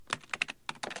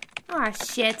Aw,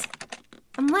 shit.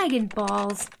 I'm lagging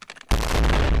balls.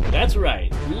 That's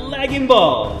right, Lagging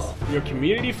Balls, your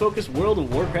community-focused World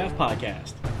of Warcraft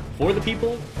podcast. For the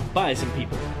people, by some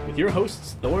people, with your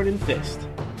hosts, Thorn and Fist.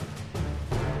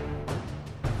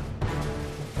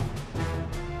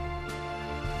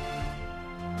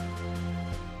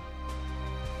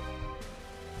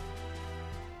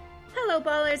 Hello,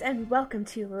 ballers, and welcome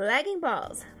to Lagging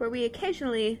Balls, where we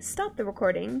occasionally stop the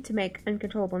recording to make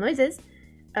uncontrollable noises.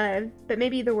 But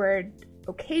maybe the word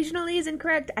occasionally is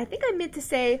incorrect. I think I meant to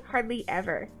say hardly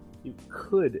ever. You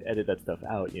could edit that stuff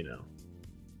out, you know.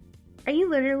 Are you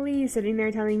literally sitting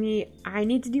there telling me I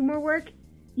need to do more work?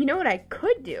 You know what I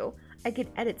could do? I could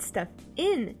edit stuff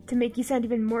in to make you sound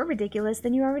even more ridiculous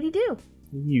than you already do.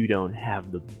 You don't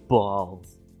have the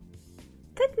balls.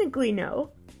 Technically,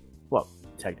 no. Well,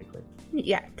 technically.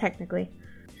 Yeah, technically.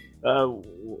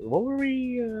 What were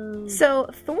we, So,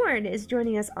 Thorn is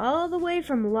joining us all the way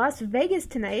from Las Vegas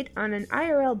tonight on an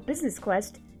IRL business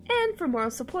quest, and for moral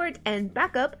support and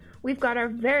backup, we've got our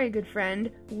very good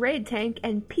friend, Raid Tank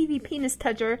and PV Penis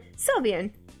Toucher,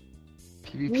 Sylvian.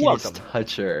 PV Penis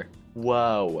Toucher.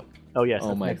 Whoa. Oh yes, Oh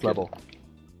that's my next good- level.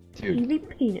 Dude,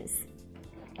 PV Penis.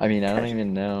 I mean, I don't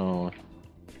even know.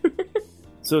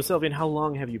 So, Sylvian, how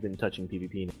long have you been touching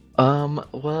PvP?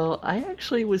 Well, I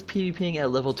actually was PvPing at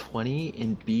level 20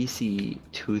 in BC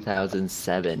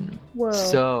 2007. Whoa.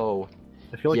 So,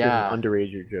 I feel like Yeah. there's an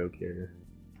underager joke here.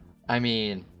 I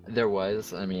mean, there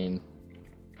was. I mean,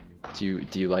 do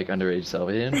you like underage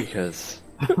Sylvian? Because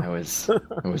I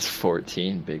was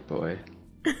 14, big boy.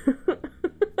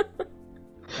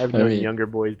 I've I known mean- younger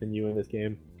boys than you in this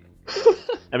game.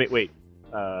 I mean, wait.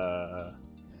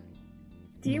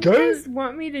 Do you Go- guys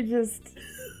want me to just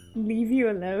leave you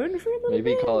alone for a little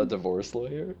Maybe bit? call a divorce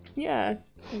lawyer. Yeah.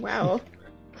 Wow.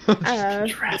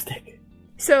 Drastic.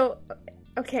 So,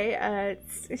 okay,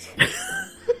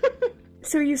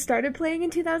 so you started playing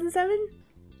in 2007?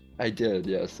 I did,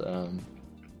 yes.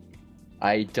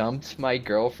 I dumped my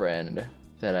girlfriend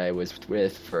that I was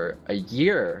with for a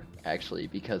year, actually,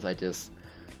 because I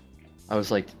was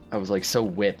like so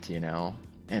whipped, you know.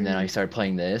 And then I started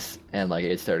playing this, and like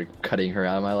it started cutting her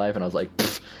out of my life, and I was like,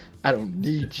 I don't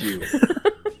need you.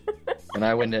 And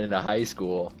I went into high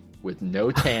school with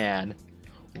no tan,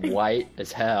 white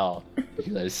as hell,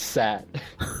 because I sat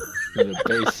in the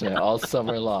basement all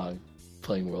summer long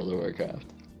playing World of Warcraft.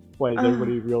 Why is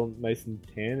everybody real nice and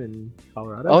tan in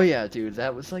Colorado? Oh yeah, dude,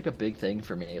 that was like a big thing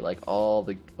for me. Like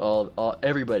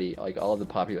everybody, like all the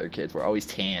popular kids were always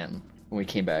tan when we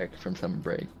came back from summer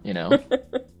break, you know?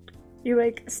 You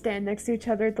like stand next to each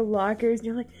other at the lockers and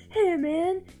you're like, hey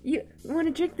man, you want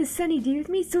to drink the Sunny D with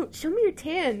me? So show me your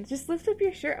tan. Just lift up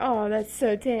your shirt. Oh, that's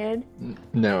so tan.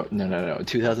 No.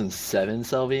 2007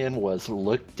 Sylvian was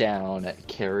look down,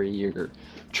 carry your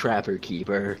Trapper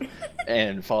Keeper,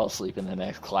 and fall asleep in the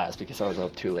next class because I was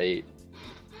up too late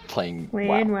playing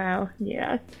Wow.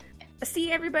 Yeah.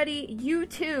 See, everybody, you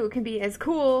too can be as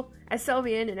cool as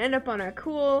Sylvian and end up on a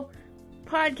cool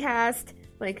podcast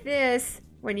like this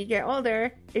when you get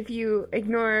older if you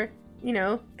ignore,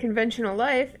 conventional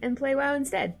life and play WoW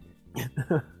instead.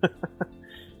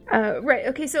 Right,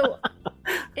 okay, so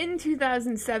in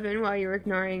 2007, while you were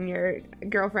ignoring your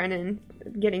girlfriend and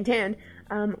getting tanned,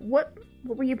 what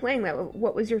were you playing that?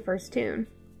 What was your first tune?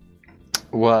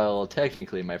 Well,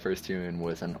 technically my first tune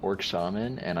was an Orc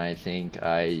Shaman, and I think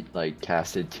I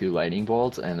casted 2 lightning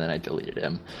bolts and then I deleted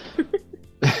him.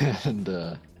 and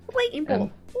Lightning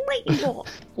bolt!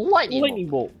 Lightning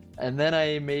bolt. And then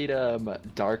I made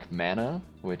Dark Mana,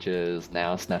 which is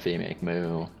now Snuffy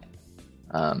McMoo.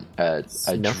 A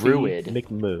Snuffy druid.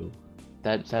 McMoo.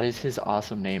 That is his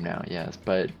awesome name now, yes.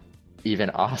 But even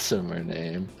awesomer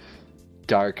name,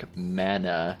 Dark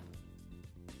Mana.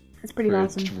 That's pretty for a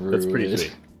awesome. druid. That's pretty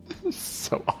sweet.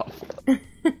 So awful.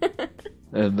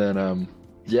 And then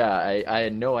yeah, I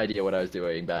had no idea what I was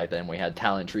doing back then. We had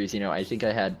talent trees, I think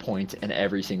I had points in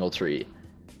every single tree.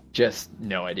 Just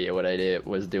no idea what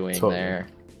was doing Totally. there.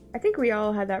 I think we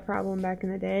all had that problem back in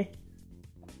the day.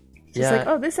 Just Yeah. like,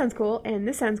 oh, this sounds cool, and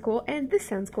this sounds cool, and this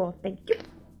sounds cool. Thank you.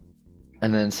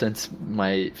 And then since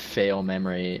my fail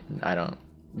memory,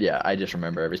 I just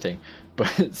remember everything.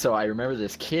 But so I remember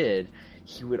this kid,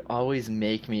 he would always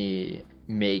make me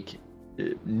make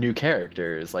new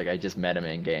characters. Like I just met him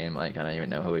in game, like I don't even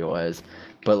know who he was.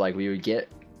 But like we would get,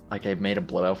 like I made a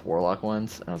Blood Elf Warlock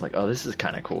once, and I was like, oh, this is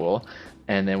kind of cool.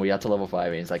 And then we got to level 5,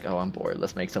 and he's like, oh, I'm bored,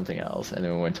 let's make something else. And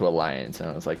then we went to Alliance, and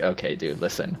I was like, okay, dude,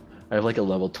 listen, I have like a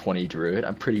level 20 druid,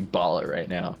 I'm pretty baller right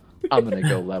now. I'm gonna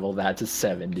go level that to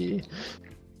 70.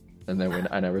 And then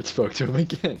I never spoke to him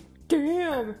again.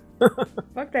 Damn!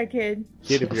 Fuck that kid.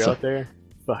 Kid, if you're out there,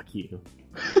 Fuck you.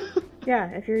 Yeah,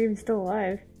 if you're even still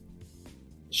alive.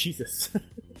 Jesus.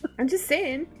 I'm just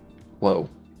saying. Whoa.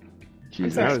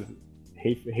 Jesus. sorry. I was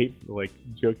hate like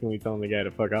jokingly telling the guy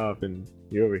to fuck off, and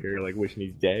you're over here like wishing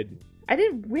he's dead. I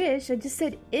didn't wish, I just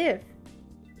said if.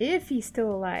 If he's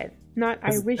still alive. Not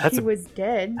I wish That's he a- was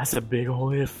dead. That's a big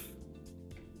ol' if.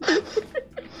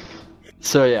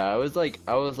 So yeah, I was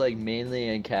like mainly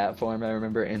in cat form. I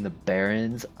remember in the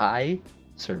Barrens, I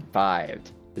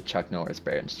survived the Chuck Norris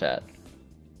Barrens chat.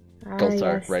 Gold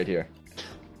star yes. right here.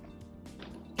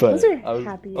 But Those are I was,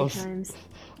 happy I was, times.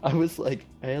 I was like,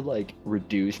 I had like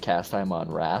reduced cast time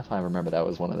on Wrath. I remember that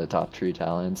was one of the top 3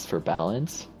 talents for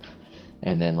balance.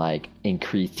 And then like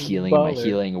increased healing in my Baller.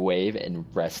 healing wave and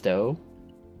resto.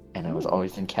 And I was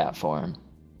always in cat form.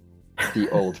 The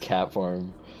old cat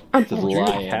form. The Did you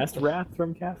lion. cast Wrath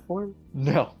from cat form?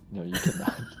 No, you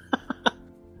cannot.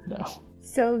 No.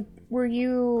 So, were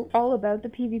you all about the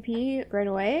PvP right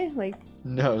away? Like,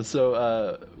 No,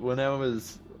 so when I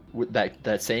was with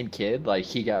that same kid, like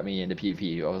he got me into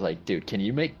PvP. I was like, dude, can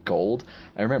you make gold?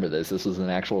 I remember this was an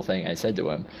actual thing I said to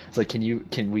him. It's like,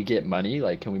 can we get money?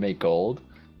 Like, can we make gold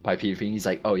by PvP? And he's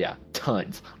like, oh yeah,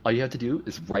 tons. All you have to do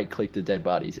is right click the dead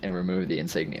bodies and remove the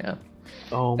insignia.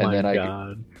 Oh And my then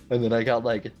god. And then I got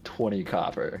like 20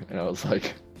 copper, and I was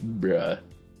like, bruh,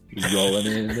 rolling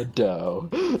in the dough.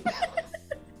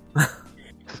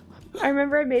 I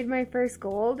remember I made my first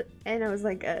gold, and I was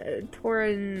like a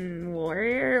Tauren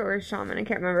warrior or a shaman, I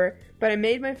can't remember. But I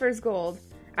made my first gold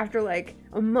after like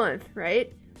a month,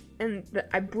 right? And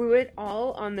I blew it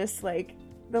all on this like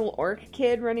little orc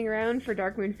kid running around for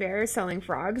Darkmoon Fair selling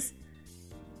frogs.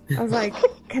 I was like,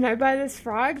 can I buy this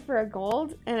frog for a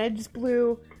gold? And I just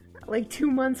blew like 2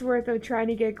 months worth of trying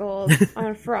to get gold on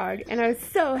a frog, and I was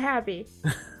so happy.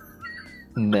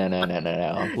 No.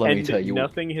 Let me And tell you.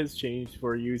 nothing has changed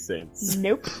for you since.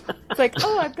 Nope. It's like,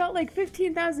 oh, I've got like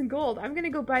 15,000 gold. I'm gonna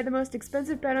go buy the most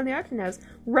expensive bed on the auction house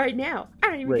right now. I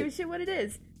don't even Right. give a shit what it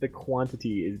is. The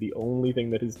quantity is the only thing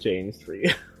that has changed for you.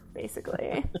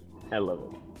 Basically. I love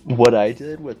it. What I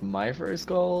did with my first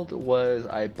gold was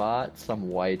I bought some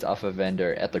whites off a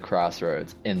vendor at the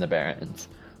crossroads in the Barrens.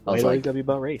 I was like, W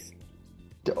about race.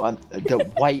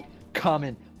 the white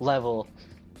common level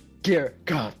gear,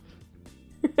 God.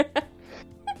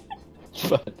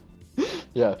 But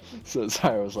yeah, so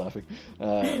sorry I was laughing.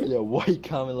 White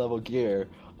common level gear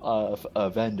off a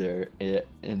vendor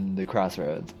in the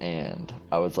crossroads, and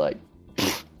I was like,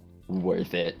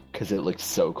 worth it because it looked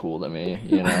so cool to me,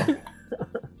 you know.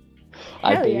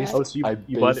 Hell yeah. Oh, so I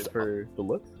you bought based- it for the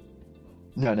looks?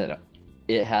 No.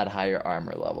 It had higher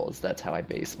armor levels. That's how I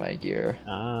based my gear.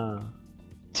 Ah.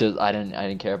 So I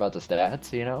didn't care about the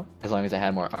stats, you know. As long as I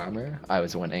had more armor, I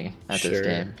was winning at this Sure.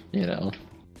 game, you know.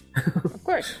 Of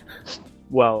course.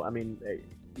 Well, I mean,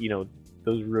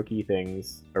 those rookie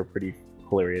things are pretty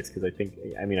hilarious because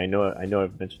I know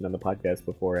I've mentioned on the podcast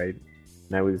before.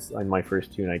 When I was on my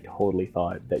first tune, I totally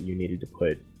thought that you needed to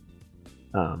put,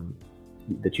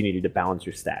 that you needed to balance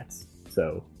your stats.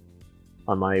 So,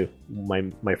 on my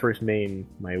first main,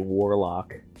 my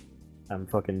warlock, I'm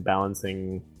fucking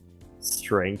balancing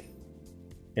strength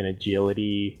and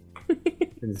agility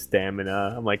and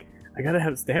stamina. I'm like, I gotta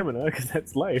have stamina because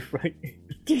that's life, right?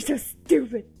 You're so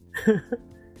stupid.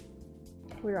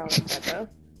 We were all like that though.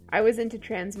 I was into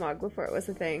transmog before it was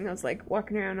a thing. I was like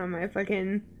walking around on my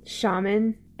fucking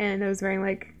shaman, and I was wearing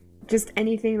like just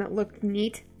anything that looked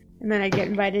neat. And then I'd get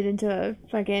invited into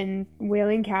fucking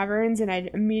Wailing Caverns, and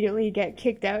I'd immediately get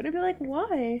kicked out and be like,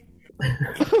 why?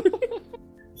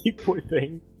 You poor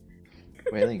thing.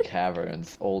 Wailing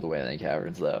Caverns, old Wailing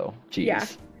Caverns though. Jeez. Yeah.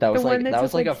 That The was one like that that took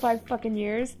was like like a 5 fucking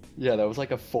years. yeah, that was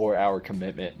like a 4-hour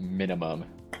commitment minimum.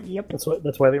 Yep. That's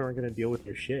why they weren't gonna deal with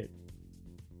your shit.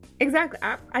 Exactly.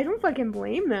 I don't fucking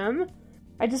blame them.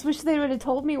 I just wish they would have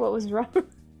told me what was wrong.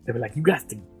 They were like, you got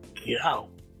to get out.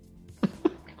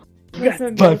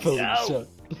 Listen, Bye, bitch, Felicia.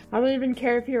 I don't even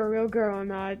care if you're a real girl or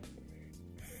not.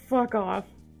 Fuck off.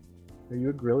 Are you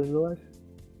a grill in real life?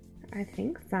 I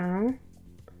think so.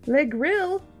 Le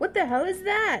Grill? What the hell is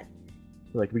that?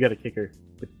 They're like, we gotta kick her,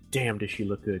 but damn, does she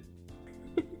look good?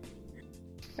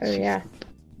 Oh yeah.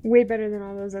 Way better than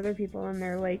all those other people in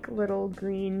their like little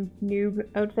green noob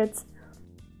outfits.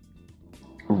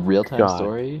 Real time God.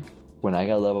 story. When I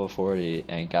got level 40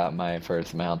 and got my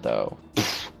first mount though.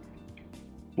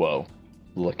 Whoa.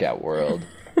 Look out world.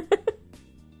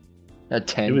 At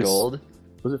 10 It was- gold.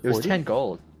 Was it It was 40? 10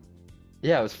 gold.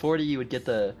 Yeah, it was 40. You would get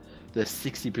the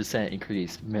 60%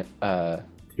 increase Dude,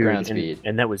 ground and, speed.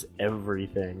 and that was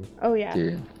everything. Oh yeah.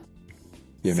 Dude,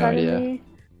 you have no idea. Suddenly,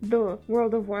 the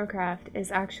World of Warcraft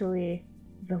is actually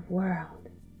the world.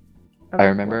 Of I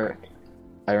remember- Warcraft.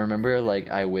 I remember, like,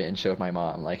 I went and showed my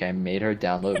mom. Like, I made her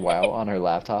download WoW on her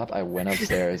laptop. I went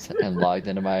upstairs and logged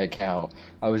into my account.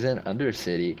 I was in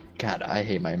Undercity. God, I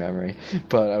hate my memory.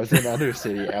 But I was in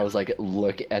Undercity. I was like,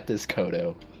 look at this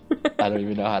Kodo. I don't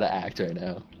even know how to act right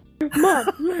now. Mom,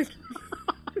 look.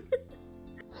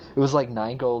 It was like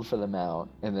 9 gold for the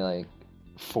mount, and then like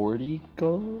 40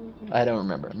 gold? I don't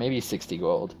remember. Maybe 60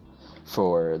 gold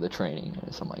for the training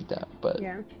or something like that. But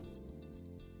Yeah.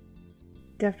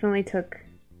 Definitely took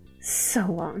so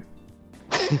long.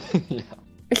 yeah.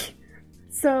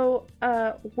 So,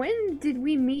 when did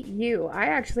we meet you? I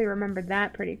actually remember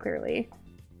that pretty clearly.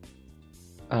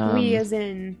 We as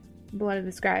in Blood of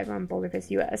the Scribe on Boulder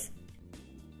Fist US.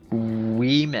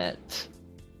 We met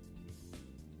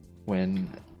when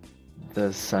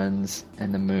the suns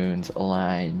and the moons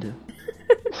aligned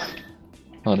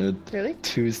on a Really?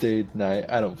 Tuesday night.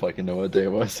 I don't fucking know what day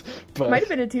it was, but Might have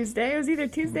been a Tuesday. It was either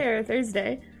Tuesday or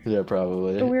Thursday. yeah,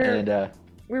 probably. But And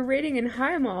we're raiding in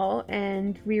High Mall,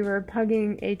 and we were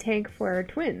pugging a tank for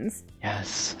twins.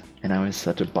 yes, and I was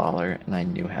such a baller, and I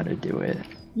knew how to do it.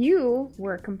 You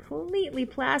were completely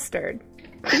plastered.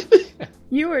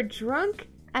 You were drunk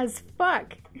as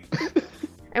fuck.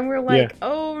 And we're like,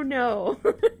 oh no.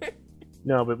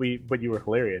 No, but you were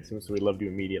hilarious, and so we loved you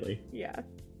immediately. Yeah.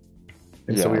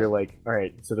 And so we were like, all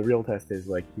right, so the real test is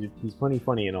like, he's plenty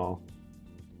funny and all,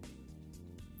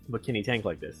 but can he tank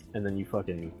like this? And then you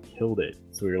fucking killed it.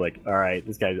 So we were like, all right,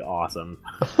 this guy's awesome.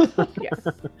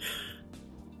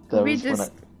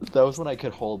 That was when I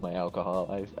could hold my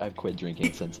alcohol. I've quit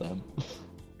drinking since then.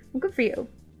 Well, good for you.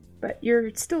 But you're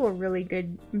still a really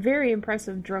good, very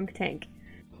impressive drunk tank.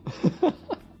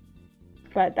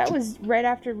 But that was right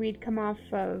after we'd come off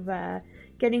of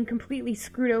getting completely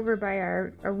screwed over by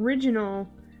our original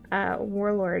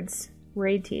Warlords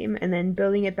raid team, and then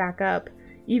building it back up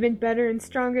even better and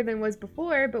stronger than it was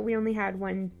before, but we only had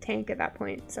one tank at that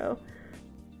point, so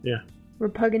Yeah. we're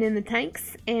pugging in the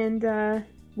tanks, and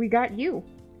we got you.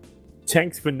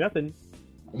 Tanks for nothing.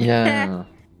 Yeah.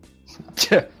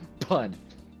 Pun.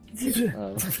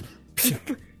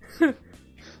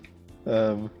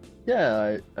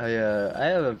 Yeah, I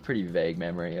have a pretty vague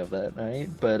memory of that night,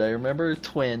 but I remember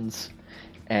twins,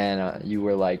 and you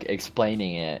were like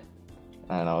explaining it,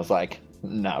 and I was like,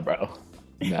 nah, bro,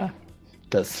 nah,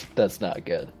 that's not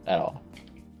good at all.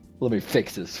 Let me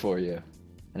fix this for you.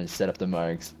 And I set up the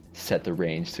marks, set the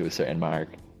range to a certain mark,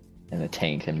 and the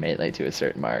tank and melee to a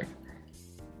certain mark,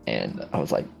 and I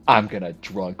was like, I'm gonna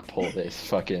drunk pull this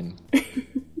fucking.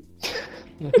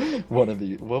 One of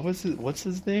the what's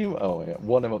his name? Oh yeah,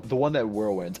 one of them, the one that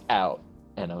whirlwinds out,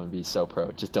 and I'm gonna be so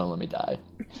pro. Just don't let me die.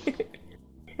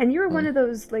 And you were one of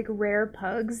those like rare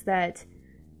pugs that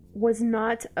was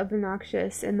not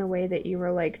obnoxious in the way that you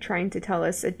were like trying to tell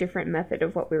us a different method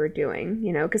of what we were doing,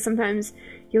 you know, because sometimes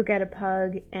you'll get a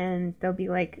pug and they'll be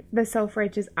like the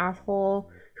self-righteous asshole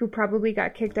who probably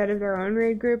got kicked out of their own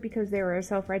raid group because they were a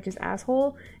self-righteous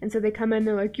asshole, and so they come in,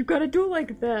 they're like, you gotta do it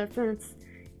like this, and it's,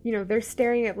 you know, they're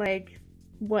staring at like,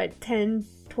 what, 10,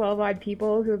 12 odd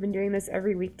people who have been doing this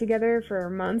every week together for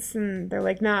months, and they're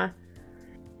like, nah.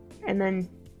 And then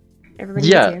everybody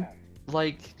gets you.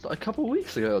 Like a couple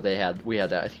weeks ago we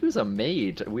had that. I think it was a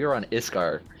mage. We were on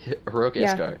Iskar, Heroic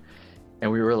Iskar,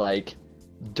 and we were like,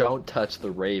 don't touch the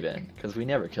Raven, because we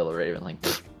never kill a Raven. Like,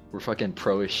 pfft, we're fucking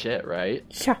pro as shit, right?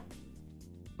 Sure.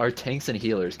 Our tanks and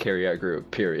healers carry our group,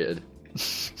 period.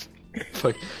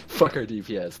 fuck our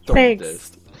DPS.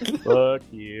 Thanks. Fuck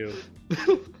you.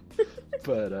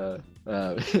 But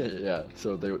yeah,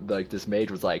 so they, like, this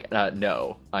mage was like,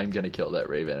 no, I'm gonna kill that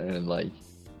Raven, and like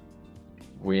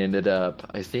we ended up,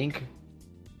 I think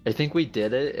we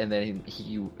did it, and then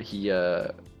he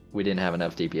we didn't have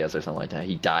enough DPS or something like that.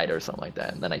 He died or something like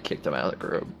that, and then I kicked him out of the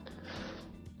group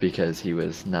because he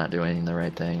was not doing the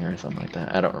right thing or something like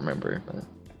that. I don't remember, but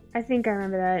I think I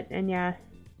remember that, and yeah,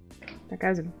 that guy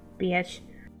was a bitch.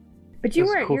 But you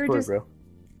That's weren't. cool You were story, just bro.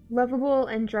 lovable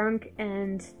and drunk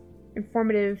and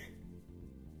informative,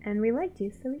 and we liked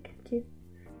you, so we kept you.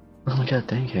 oh my god,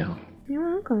 thank you. You're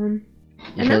welcome. You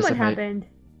And then guys what are my- happened?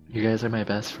 You guys are my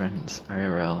best friends,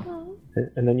 IRL. Oh.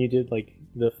 And then you did like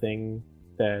the thing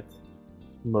that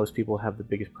most people have the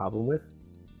biggest problem with,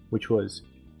 which was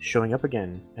showing up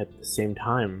again at the same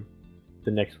time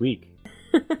the next week.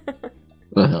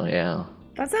 Well, yeah.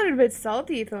 That sounded a bit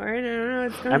salty, Thorin. I don't know.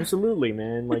 It's going. Absolutely,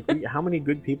 man. Like, how many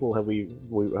good people have we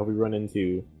run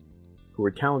into who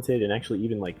are talented and actually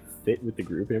even like fit with the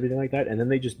group and everything like that, and then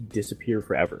they just disappear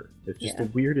forever? It's just the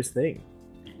weirdest thing.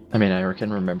 I mean, I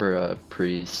can remember a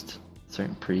priest,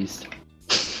 certain priest.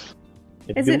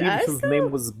 Is it us, His though?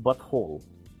 name was Butthole.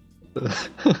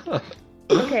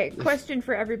 Okay, question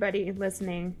for everybody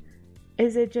listening.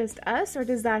 Is it just us, or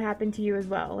does that happen to you as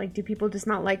well? Like, do people just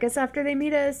not like us after they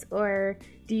meet us? Or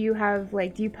do you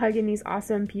plug in these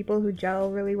awesome people who gel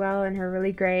really well and are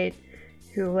really great,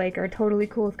 who, like, are totally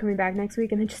cool with coming back next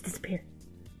week and then just disappear?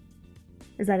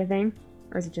 Is that a thing?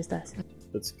 Or is it just us?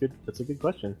 That's good. That's a good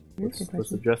question. That's a good Let's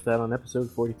question. address that on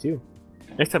episode 42.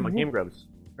 Next time on Mhm. Game Grubs.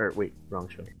 Or wait, wrong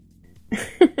show.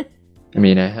 I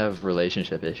mean, I have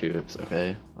relationship issues,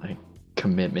 okay? Like,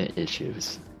 commitment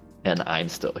issues. And I'm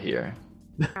still here.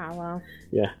 Ah, well.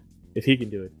 Yeah, if he can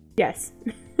do it. Yes.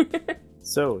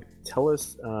 So tell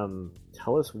us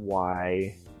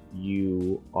why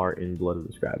you are in Blood of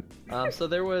the Scribe. So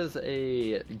there was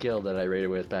a guild that I raided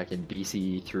with back in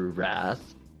BC through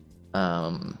Wrath.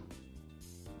 And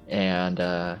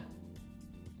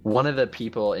one of the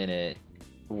people in it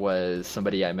was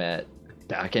somebody I met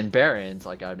back in Barrens.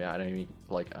 Like, I don't even,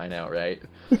 like, I know, right?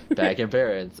 Back in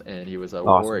Barrens, and he was a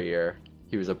Awesome. warrior.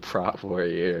 He was a prop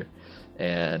warrior,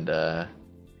 and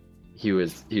he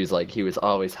was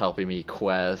always helping me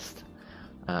quest,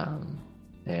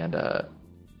 and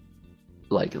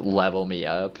like level me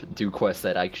up, do quests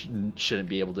that I shouldn't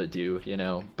be able to do, you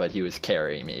know. But he was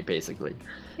carrying me basically,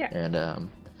 Yeah. and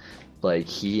like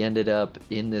he ended up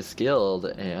in this guild,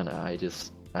 and I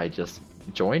just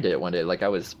joined it one day. Like I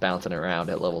was bouncing around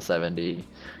at level 70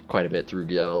 quite a bit through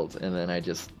guilds, and then I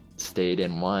just stayed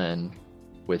in one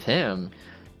with him.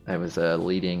 I was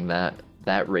leading that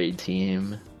raid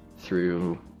team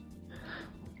through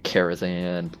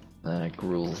Karazhan,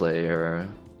 Gruul's Lair,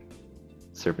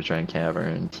 Serpentine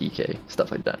Cavern, TK,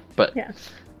 stuff like that. But Yeah.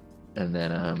 and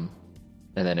then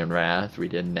in Wrath we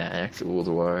did Nax,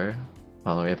 Ulduar,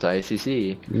 all the way up to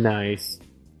ICC. Nice.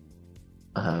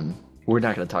 We're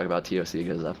not going to talk about TOC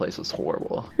because that place was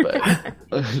horrible, but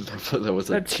that was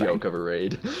a That's joke fine. of a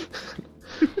raid.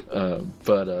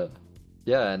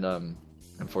 Yeah, and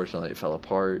unfortunately it fell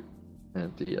apart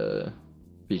at the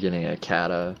beginning of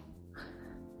Kata,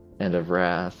 end of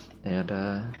Wrath, and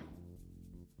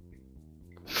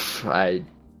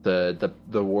the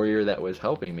warrior that was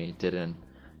helping me didn't,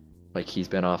 like, he's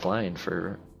been offline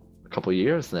for a couple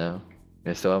years now.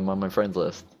 I still have him on my friends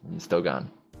list. He's still gone.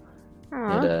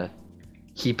 Aw. And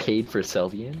he paid for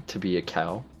Selvian to be a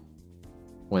cow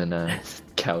when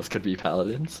cows could be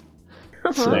paladins.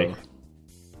 So Nice.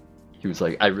 he was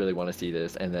like, I really want to see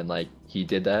this. And then, like, he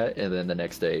did that. And then the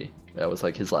next day, that was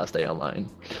like his last day online.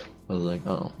 I was like,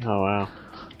 oh. Oh wow.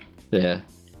 Yeah.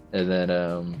 And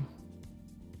then,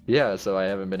 yeah, so I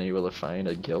haven't been able to find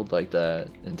a guild like that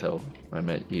until I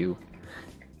met you.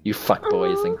 You fuck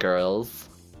boys Aw. and girls.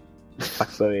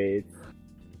 Fuck boys.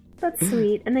 That's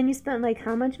sweet. And then you spent, like,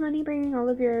 how much money bringing all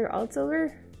of your alts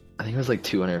over? I think it was like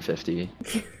 250.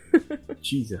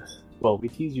 Jesus. Well, we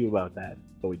tease you about that,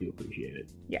 but we do appreciate it.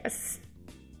 Yes.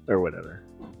 Or whatever.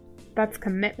 That's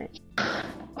commitment.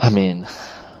 I mean,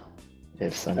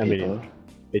 if some I mean, people...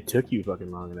 It took you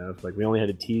fucking long enough. Like, we only had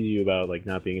to tease you about, like,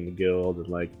 not being in the guild and,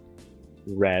 like,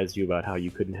 razz you about how you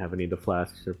couldn't have any of the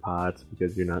flasks or pots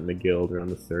because you're not in the guild or on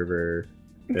the server.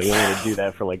 And we only had to do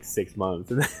that for, like, 6 months,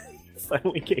 and then you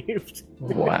finally caved.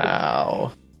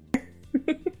 Wow.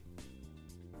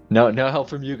 No help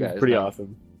from you guys. It's pretty no.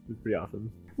 awesome. It's pretty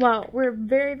awesome. Well, we're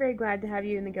very, very glad to have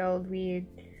you in the guild.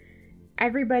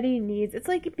 Everybody needs, it's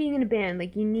like being in a band,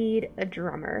 like you need a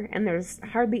drummer, and there's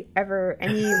hardly ever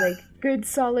any like good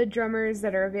solid drummers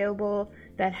that are available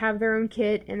that have their own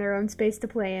kit and their own space to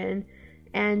play in.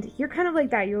 And you're kind of like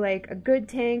that. You're like a good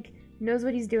tank, knows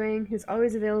what he's doing, who's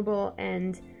always available,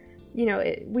 and you know,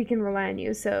 we can rely on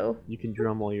you. So You can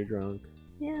drum while you're drunk.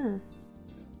 yeah,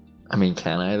 I mean,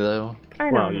 can I though? I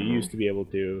don't Well, know. you used to be able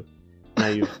to. Now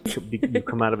you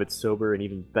come out of it sober and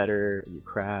even better at your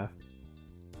craft.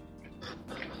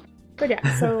 But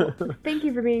yeah, so thank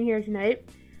you for being here tonight,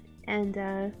 and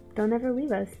don't ever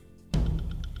leave us.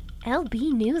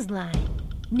 LB Newsline.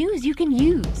 News you can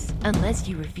use, unless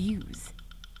you refuse.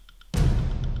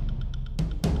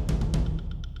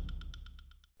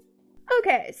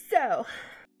 Okay, so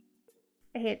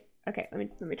Okay, let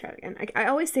me try it again. I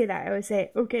always say that. I always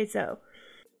say, okay, so.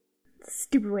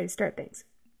 Stupid way to start things.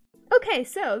 Okay,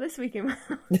 so this week in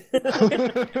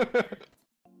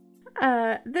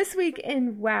this week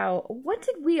in WoW, what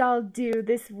did we all do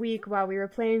this week while we were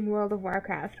playing World of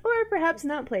Warcraft, or perhaps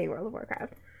not playing World of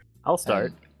Warcraft? I'll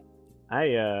start. Did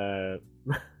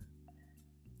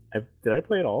I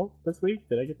play it all this week?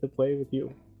 Did I get to play with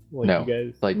you? Like, No. you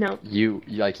guys. Like No. you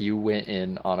went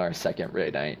in on our second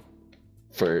raid night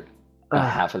for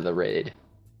half of the raid.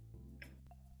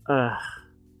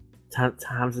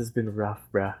 Times has been rough,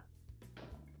 bruh.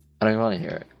 I don't want to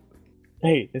hear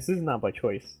Hey, this is not by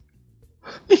choice.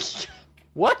 it.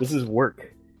 What? This is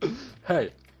work.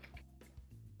 Hey.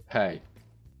 Hey.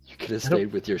 You could have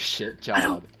stayed with your shit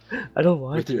job. I don't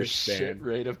like with your this, shit man.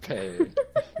 rate of pay.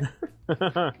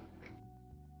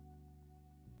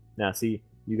 Now, see,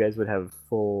 you guys would have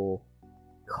full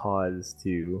cause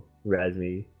to razz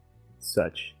me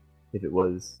such if it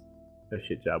was a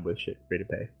shit job with shit rate of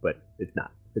pay, but it's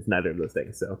not. It's neither of those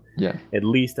things. So Yeah. at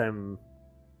least I'm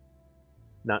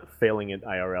not failing at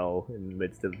IRL in the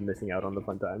midst of missing out on the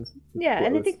fun times. Yeah, and I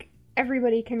Close. think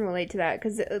everybody can relate to that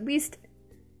because at least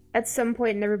at some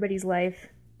point in everybody's life,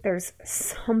 there's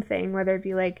something, whether it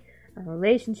be like a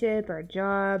relationship or a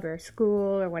job or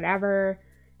school or whatever,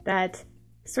 that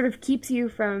sort of keeps you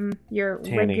from your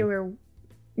Tanning. regular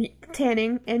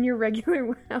tanning and your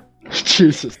regular wow.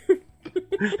 Jesus.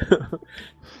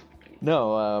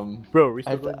 No, Bro, are we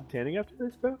still I've- going tanning after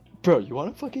this, bro? bro, you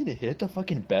want to fucking hit the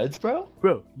fucking beds, bro?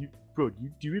 Bro, do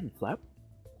you even flap?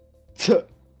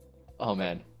 Oh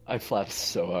man, I flapped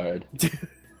so hard.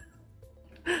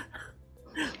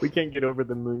 We can't get over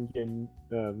the Moonkin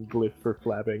glyph for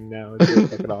flapping now. It's so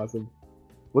fucking awesome.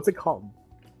 What's it called?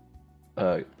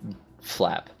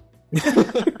 Flap.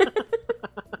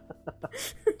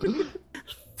 Fucking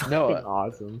No,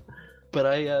 awesome. but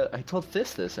I told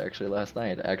Fist this actually last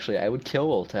night. Actually, I would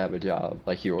kill to have a job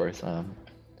like yours.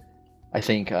 I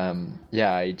think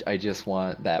yeah, I just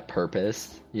want that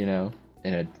purpose, you know,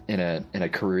 in a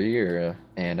career,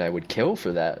 and I would kill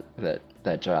for that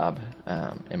job.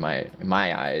 In my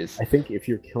eyes, I think if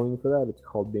you're killing for that, it's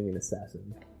called being an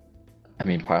assassin. I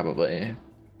mean probably.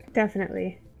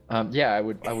 Definitely. Yeah, I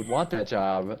would want that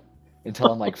job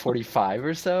until I'm like 45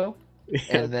 or so,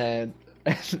 and then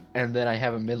I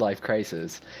have a midlife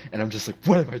crisis, and I'm just like,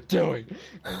 what am I doing?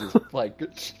 And just like,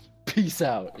 peace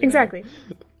out. you know? Exactly.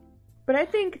 But I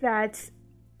think that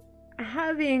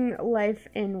having life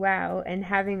in WoW and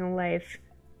having a life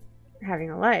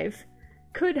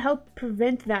could help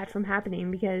prevent that from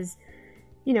happening because,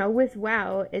 you know, with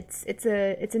WoW, it's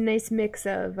a nice mix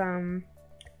of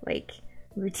like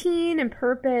routine and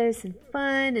purpose and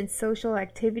fun and social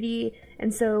activity.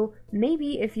 And so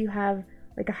maybe if you have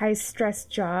like a high stress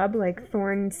job like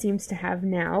Thorn seems to have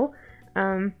now,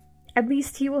 at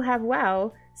least he will have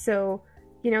WoW. So,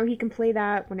 you know, he can play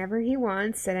that whenever he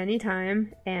wants at any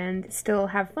time and still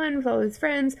have fun with all his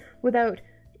friends without,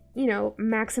 you know,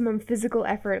 maximum physical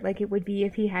effort like it would be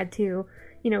if he had to,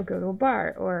 you know, go to a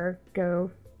bar or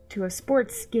go to a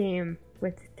sports game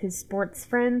with his sports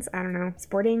friends. I don't know,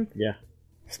 sporting? Yeah,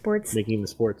 Sports? making the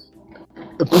sports.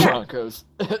 The Broncos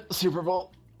Super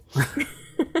Bowl.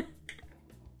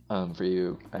 For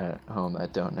you at home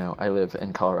that don't know, I live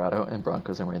in Colorado, and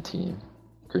Broncos are my team.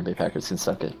 Green Bay Packers can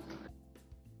suck it.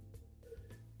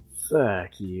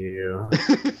 Fuck you.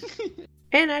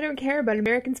 And I don't care about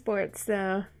American sports,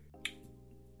 so...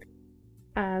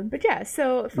 but yeah,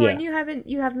 so Thorn, Yeah.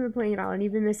 you haven't been playing at all, and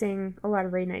you've been missing a lot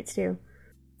of raid nights too.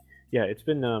 Yeah, it's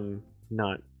been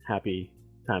not happy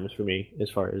times for me as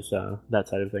far as that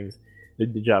side of things.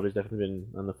 The job has definitely been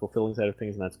on the fulfilling side of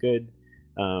things, and that's good.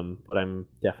 But I'm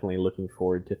definitely looking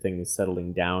forward to things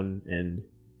settling down and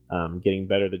getting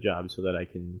better at the job so that I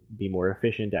can be more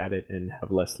efficient at it and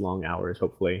have less long hours,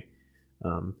 hopefully.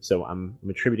 So I'm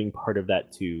attributing part of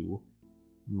that to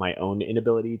my own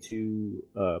inability to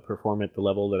perform at the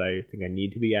level that I think I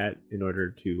need to be at in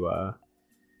order to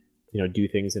do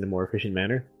things in a more efficient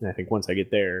manner. And I think once I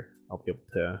get there, I'll be able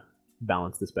to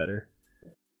balance this better.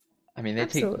 I mean,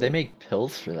 Absolutely. they make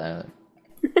pills for that.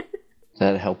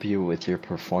 That help you with your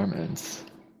performance.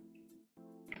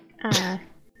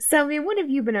 Selby, what have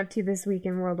you been up to this week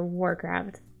in World of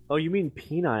Warcraft? Oh, you mean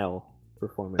penile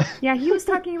performance? Yeah, he was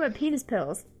talking about penis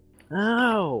pills.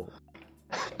 Oh!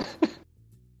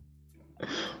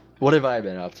 What have I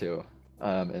been up to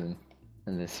in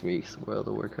this week's World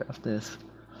of Warcraftness?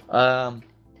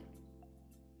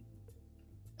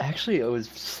 Actually, I was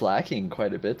slacking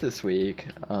quite a bit this week.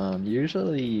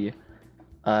 Usually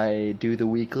I do the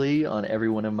weekly on every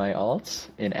one of my alts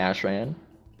in Ashran,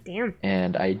 Damn.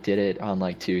 and I did it on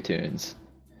like 2 tunes.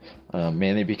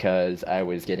 Mainly because I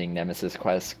was getting Nemesis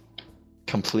quests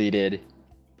completed.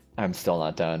 I'm still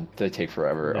not done. They take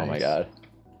forever. Oh my Nice. god.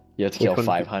 You have to Which kill one-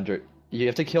 500. You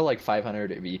have to kill like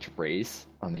 500 of each race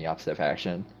on the opposite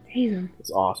faction. Damn. It's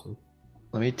awesome.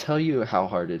 Let me tell you how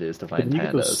hard it is to But find then you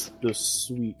get pandas. those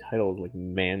sweet titles like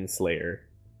Manslayer.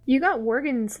 You got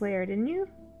Worgen Slayer, didn't you?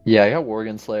 Yeah, I got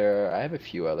Worgen Slayer. I have a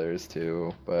few others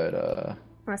too, but Well,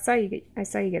 I saw you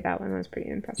get that one. That was pretty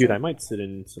impressive. Dude, I might sit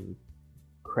in some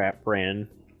crap brand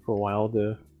for a while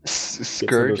to...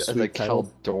 Scourge those of the sweet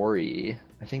titles. Kaldori.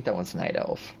 I think that one's Night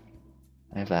Elf.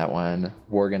 I have that one.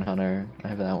 Worgen Hunter. I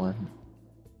have that one.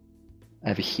 I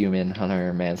have a human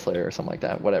hunter manslayer or something like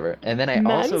that. Whatever. And then I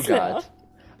also got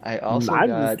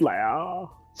Manslayer.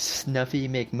 Snuffy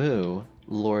McMoo,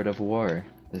 Lord of War,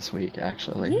 this week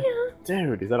actually. Yeah.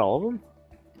 Dude, is that all of them?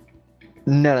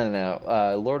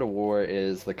 No. Lord of War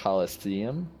is the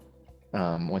Colosseum.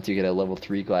 Once you get a level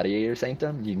 3 Gladiator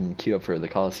Sanctum, you can queue up for the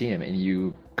Colosseum, and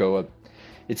you go up.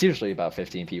 It's usually about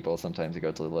 15 people. Sometimes it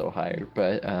goes a little higher,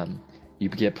 but you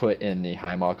get put in the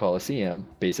Highmaul Colosseum,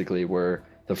 basically where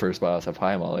the first boss of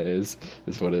Highmaul is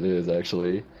what it is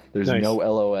actually. There's Nice. no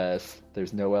LOS.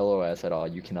 There's no LOS at all.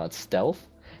 You cannot stealth,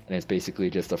 and it's basically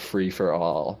just a free for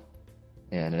all.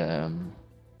 And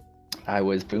I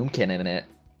was boomkinning it,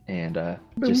 and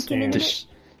Boomkinning it?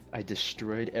 I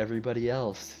destroyed everybody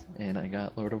else, and I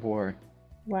got Lord of War.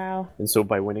 Wow. And so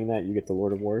by winning that, you get the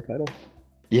Lord of War title?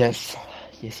 Yes,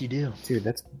 you do. Dude,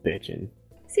 that's bitchin'.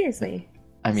 Seriously.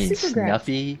 I mean, Super congrats.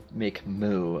 Snuffy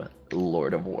McMoo,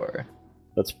 Lord of War.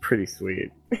 That's pretty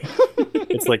sweet.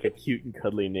 It's like a cute and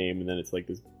cuddly name, and then it's like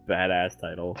this badass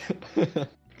title.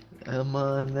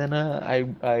 And then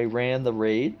I ran the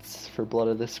raids for Blood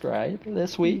of the Scribe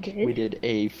this week. did? We did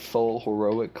a full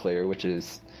heroic clear, which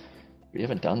is we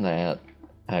haven't done that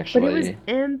But actually. it was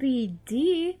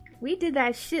MBD. We did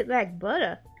that shit like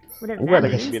butter. Whatever I'm glad that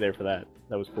I got to means. be there for that.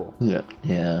 That was cool.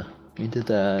 Yeah, we did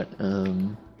that.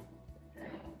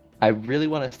 I really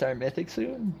want to start Mythic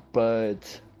soon,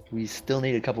 but we still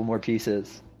need a couple more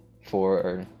pieces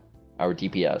for our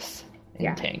DPS and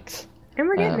Yeah. tanks. And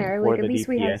we're getting there. Or Like, the at least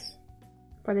we have DPS.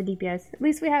 for the DPS. At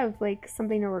least we have like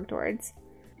something to work towards.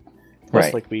 Plus,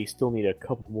 Right. like, we still need a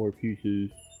couple more pieces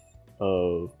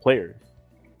of players.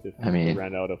 To I mean-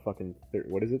 round out a fucking...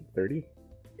 what is it? 30?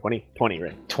 20? 20,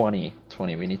 right? 20.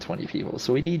 We need 20 people.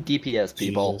 So we need DPS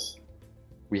people. Jesus.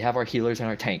 We have our healers and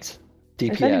our tanks.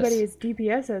 If anybody DPS. is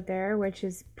DPS out there, which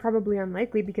is probably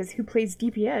unlikely because who plays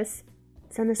DPS,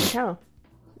 send us a tell.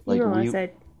 Like, Email we- us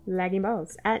at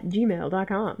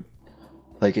laggingballs@gmail.com.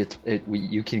 Like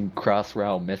you can cross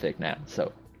realm Mythic now,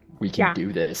 so we can Yeah.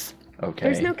 do this. Okay.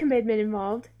 There's no commitment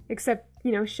involved, except,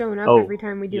 showing up Oh, every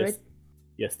time we do yes. it.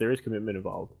 Yes, there is commitment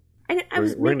involved. I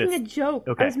was We're gonna- making a joke.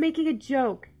 okay. I was making a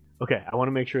joke. Okay, I want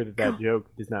to make sure that that joke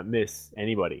does not miss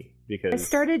anybody, because... I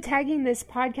started tagging this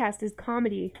podcast as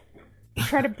comedy.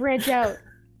 Try to branch out.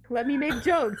 Let me make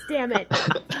jokes, damn it.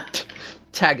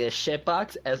 Tag this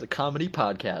shitbox as a comedy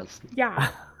podcast. Yeah.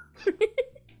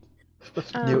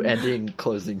 New ending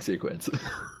closing sequence.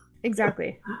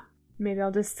 Exactly. Maybe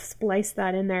I'll just splice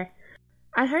that in there.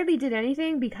 I hardly did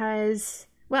anything because,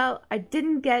 well, I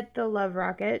didn't get the love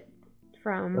rocket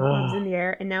from Loves in the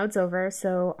Air, and now it's over,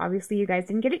 so obviously you guys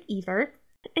didn't get it either.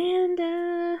 And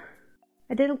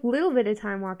I did a little bit of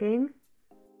time walking,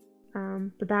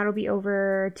 but that'll be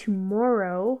over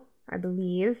tomorrow, I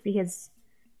believe, because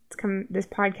this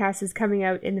podcast is coming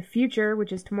out in the future,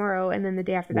 which is tomorrow, and then the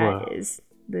day after that Wow. is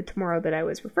the tomorrow that I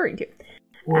was referring to.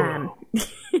 Whoa.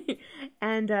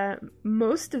 And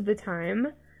most of the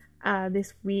time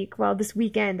this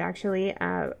weekend actually,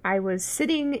 I was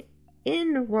sitting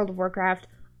in World of Warcraft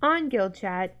on Guild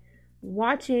Chat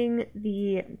watching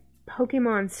the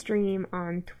Pokemon stream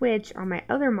on Twitch on my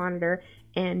other monitor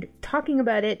and talking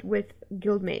about it with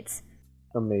guildmates.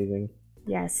 Amazing.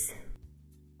 Yes.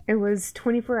 It was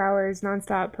 24 hours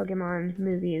nonstop Pokemon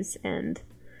movies and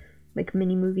like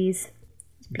mini movies.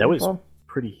 That was Beautiful.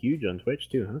 pretty huge on Twitch,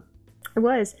 too, huh? It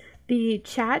was. The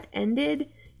chat ended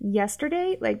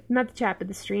yesterday. Like, not the chat, but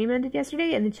the stream ended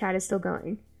yesterday, and the chat is still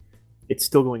going. It's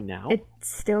still going now? It's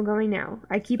still going now.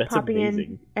 I keep That's popping in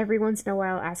amazing. every once in a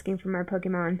while asking for my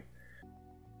Pokemon.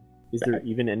 Is there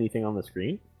even anything on the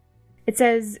screen? It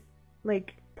says,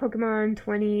 like, Pokemon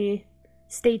 20,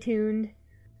 stay tuned.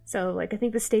 So, like, I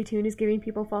think the stay tuned is giving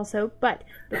people false hope. But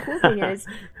the cool thing is,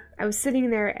 I was sitting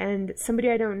there and somebody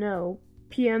I don't know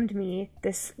PM'd me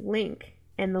this link.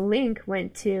 And the link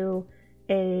went to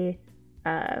a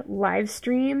live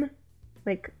stream,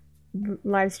 like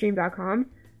livestream.com,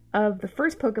 of the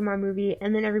first Pokemon movie.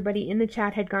 And then everybody in the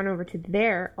chat had gone over to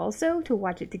there also to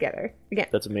watch it together. Again,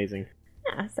 That's amazing.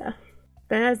 yeah, so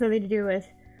that has nothing to do with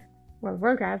World of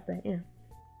Warcraft, but yeah.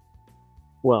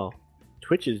 Well,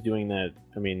 Twitch is doing that.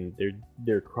 I mean,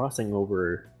 they're crossing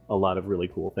over a lot of really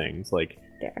cool things. Like,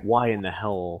 There. why in the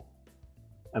hell?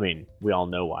 I mean, we all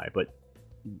know why, but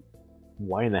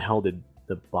why in the hell did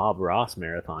the Bob Ross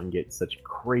marathon get such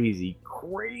crazy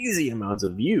amounts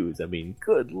of views? I mean,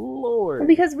 good lord. Well,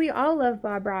 because we all love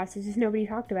Bob Ross, it's just nobody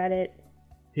talked about it.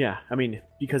 Yeah, I mean,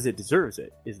 because it deserves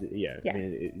it. Yeah, I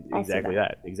mean, also exactly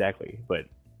that. exactly. But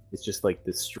it's just like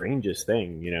the strangest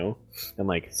thing, you know. And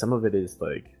like some of it is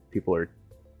like people are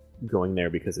going there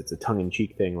because it's a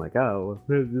tongue-in-cheek thing, like, oh,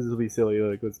 this will be silly,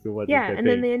 like, let's go watch Yeah, this and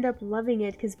then they end up loving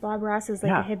it because Bob Ross is like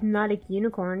Yeah. a hypnotic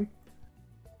unicorn.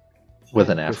 With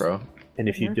an afro. And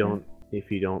if you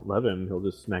Okay. don't love him, he'll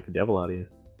just smack the devil out of you.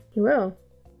 He will.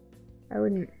 I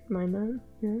wouldn't mind that.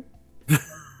 Yeah.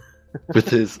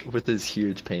 With his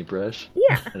huge paintbrush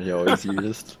Yeah. that he always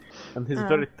used. And his Um,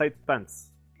 very tight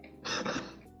pants.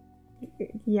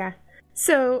 Yeah.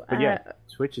 So, But yeah,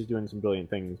 Twitch is doing some brilliant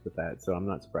things with that, so I'm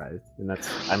not surprised. And that's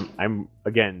I'm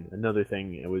again another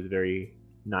thing I was very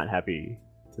not happy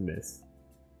to miss.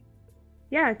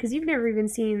 yeah, because you've never even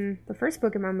seen the first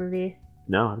Pokemon movie.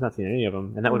 No, I've not seen any of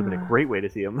them, and that would have been a great way to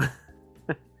see them.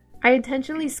 I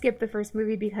intentionally skipped the first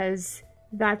movie because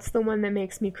that's the one that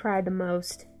makes me cry the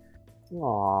most.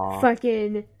 Aww.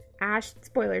 Fucking Ash.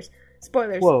 Spoilers.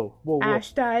 Whoa.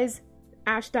 Ash dies,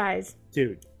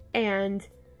 Dude. and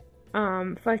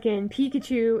fucking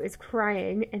Pikachu is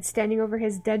crying and standing over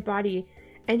his dead body,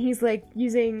 and he's like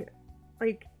using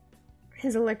like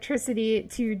his electricity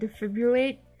to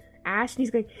defibrillate Ash, and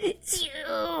he's going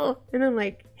 "Chew!" and then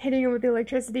like hitting him with the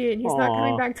electricity, and he's not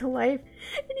coming Aw. back to life,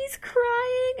 and he's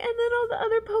crying, and then all the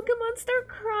other Pokemon start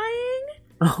crying,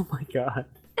 Oh my god.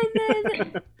 and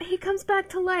then he comes back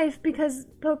to life because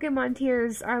Pokemon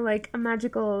tears are like a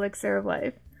magical elixir of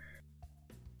life.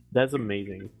 That's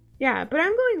amazing. Yeah, but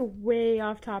I'm going way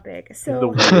off topic. The So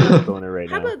weirdest going right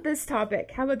how now. about this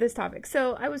topic?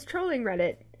 So I was trolling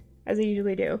Reddit, as I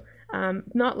usually do.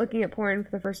 Not looking at porn for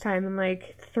the first time in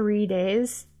like 3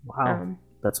 days. Wow.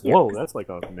 That's yeah, whoa, 'cause- that's like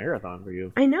a marathon for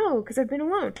you. I know, because I've been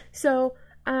alone. So,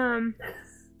 on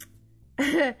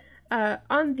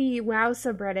the WoW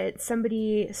subreddit,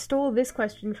 somebody stole this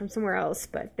question from somewhere else,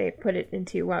 but they put it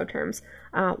into WoW terms.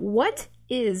 What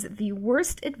is the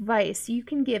worst advice you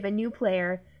can give a new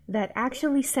player that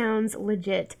actually sounds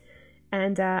legit?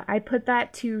 And I put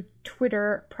that to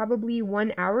Twitter probably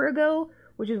 1 hour ago,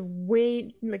 which is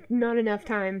way, like, not enough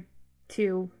time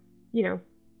to,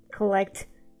 collect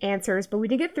answers, but we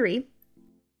did get 3.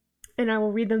 And I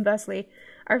will read them thusly.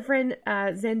 Our friend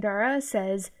Zendara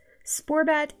says,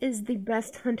 Sporbat is the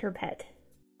best hunter pet.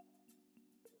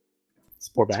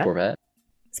 Sporbat?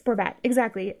 Sporbat,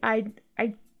 exactly. I,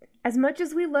 as much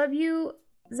as we love you,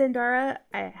 Zendara,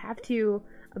 I have to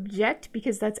object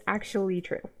because that's actually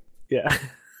true. Yeah.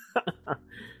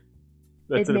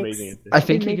 That's It an makes- amazing answer. I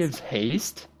think It he makes- gives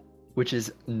haste, which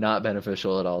is not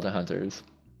beneficial at all to hunters.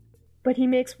 But he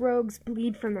makes rogues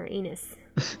bleed from their anus.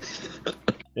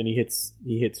 And he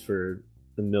hits for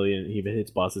 1 million. He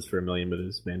hits bosses for 1 million with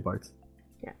his man parts.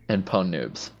 And pwn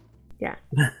noobs. Yeah.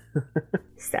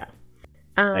 So.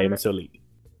 I am so elite.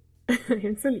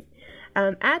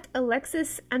 At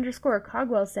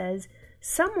Alexis_Cogwell says,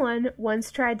 someone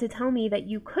once tried to tell me that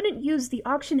you couldn't use the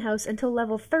auction house until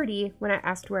level 30 when I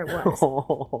asked where it was.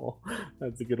 Oh,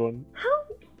 that's a good one. How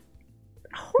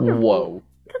horrible. Whoa.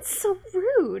 That's so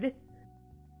rude.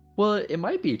 Well, it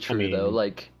might be true mean- though.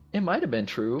 Like, it might have been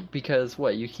true because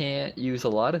you can't use a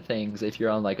lot of things if you're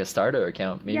on like a starter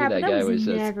account. Maybe yeah, that but guy that was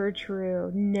just. never true.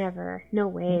 Never. No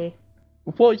way.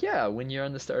 Well, yeah, when you're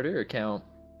on the starter account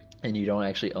and you don't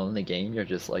actually own the game, you're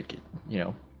just like,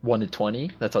 1 to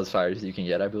 20. That's as far as you can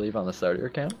get, I believe, on the starter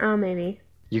account. Oh, maybe.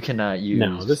 You cannot use.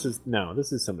 No,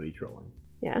 this is somebody trolling.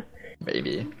 Yeah.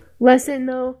 Maybe. Lesson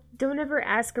though, don't ever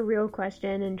ask a real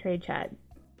question in trade chat.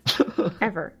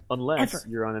 Ever. Unless Ever.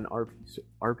 you're on an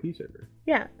RP server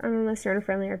Yeah, unless you're on a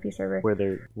friendly RP server.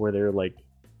 where they're like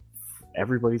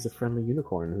everybody's a friendly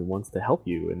unicorn who wants to help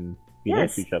you and be nice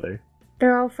Yes. to each other.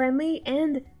 They're all friendly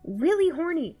and really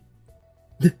horny.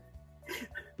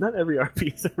 Not every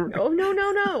RP server. Oh,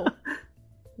 no.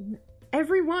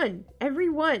 Everyone.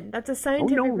 That's a Oh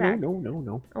scientific no, fact.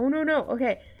 no. Oh, no.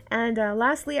 Okay. And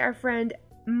lastly, our friend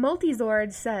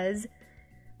Multizord says,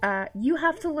 you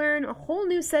have to learn a whole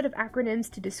new set of acronyms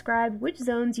to describe which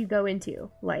zones you go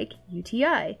into, like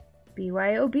UTI,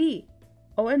 BYOB,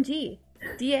 OMG,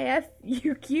 DAF,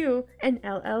 UQ, and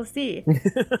LLC.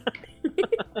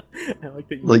 I like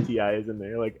that Like- UTI is in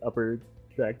there, like upper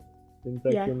tract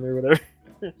infection or whatever.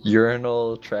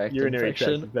 Urinal tract Urinary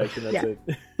tract infection. infection, that's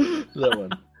Yeah. it. That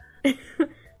one.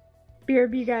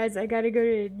 BRB guys, I gotta go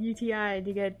to UTI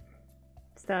to get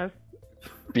stuff.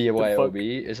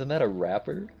 BYOB. Isn't that a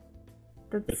rapper?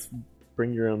 That's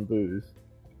Bring your own booze.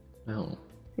 No.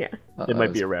 Yeah. It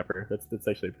might be a rapper. That's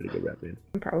actually a pretty good rap name.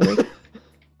 probably.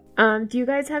 Do you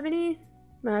guys have any?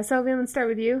 Sylvian, let's start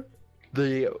with you.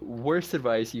 The worst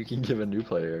advice you can give a new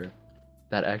player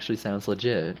that actually sounds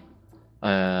legit.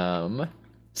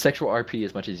 Sexual RP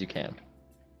as much as you can.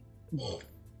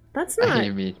 That's I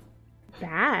not mean,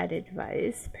 bad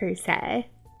advice per se.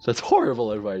 That's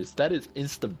horrible advice. That is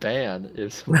insta ban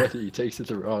if somebody takes it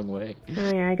the wrong way.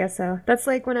 Oh yeah, I guess so. That's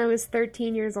like when I was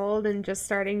 13 years old and just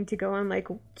starting to go on like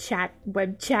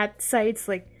web chat sites,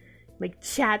 like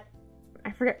chat.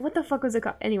 I forget what the fuck was it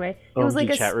called. Anyway, it was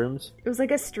like chat rooms. It was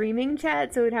like a streaming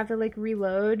chat, so we'd have to like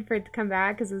reload for it to come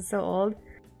back because it was so old.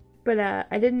 But I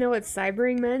didn't know what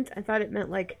cybering meant. I thought it meant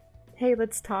like, hey,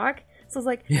 let's talk. So I was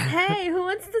like, hey, who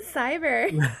wants to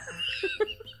cyber?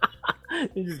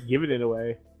 You're just giving it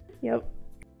away. Yep.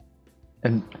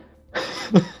 And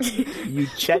You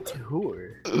chat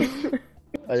whore.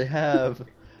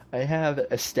 I have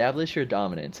established your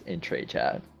dominance in trade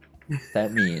chat.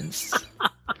 That means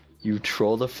you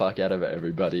troll the fuck out of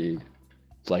everybody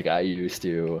like I used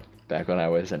to back when I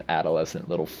was an adolescent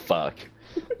little fuck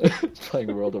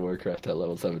playing World of Warcraft at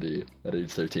level 70 at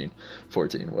age 13,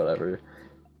 14, whatever.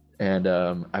 And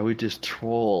I would just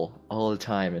troll all the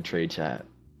time in trade chat.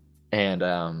 And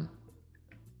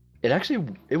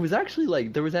it was actually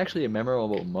like there was actually a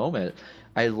memorable moment.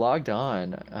 I logged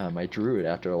on my druid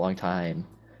after a long time,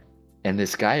 and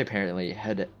this guy apparently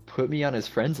had put me on his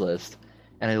friends list,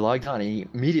 and I logged on and he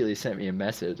immediately sent me a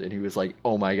message and he was like,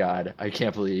 "Oh my god, I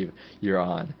can't believe you're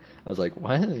on." I was like,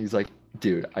 "What?" And he's like,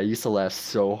 "Dude, I used to laugh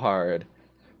so hard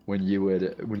when you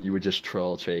would just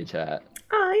troll trade chat."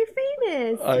 Oh, you're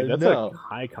famous. I That's know. a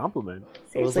high compliment.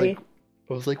 Seriously.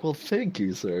 I was like, well, thank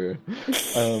you, sir.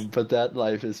 But that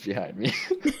life is behind me.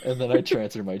 And then I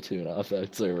transferred my tune off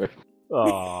that server.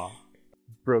 Aw.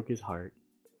 Broke his heart.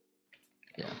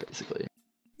 Yeah, basically.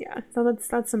 Yeah, so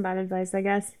that's some bad advice, I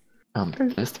guess.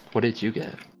 What did you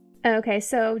get? Okay,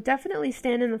 so definitely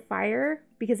stand in the fire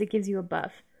because it gives you a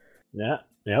buff. Yeah,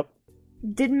 yep.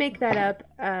 Didn't make that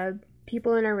up.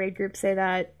 People in our raid group say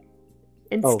that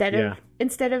yeah.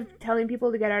 instead of telling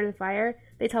people to get out of the fire,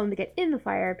 they tell them to get in the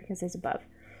fire because there's a buff.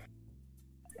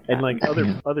 And like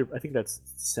other, I think that's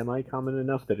semi-common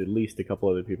enough that at least a couple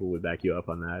other people would back you up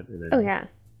on that. And then... Oh yeah,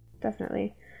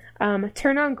 definitely.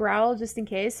 Turn on growl just in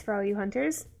case for all you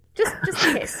hunters. Just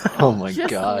in case. Oh my just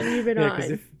god. leave it Yeah,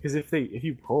 on. because if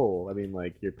you pull, I mean,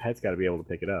 like your pet's got to be able to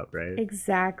pick it up, right?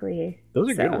 Exactly. Those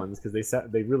are So- good ones because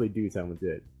they really do sound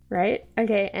legit. Right?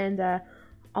 Okay, and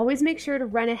always make sure to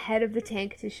run ahead of the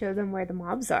tank to show them where the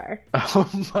mobs are. Oh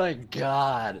my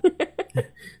god.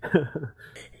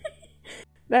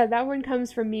 That one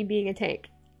comes from me being a tank.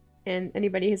 And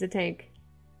anybody who's a tank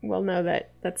will know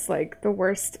that that's like the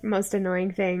worst, most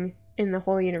annoying thing in the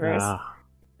whole universe.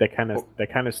 That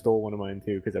kind of stole one of mine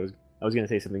too because I was gonna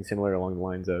say something similar along the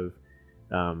lines of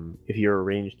if you're a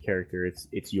ranged character,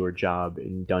 it's your job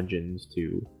in dungeons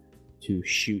to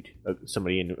shoot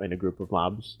somebody in a group of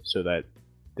mobs so that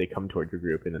they come toward your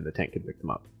group and then the tank can pick them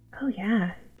up. Oh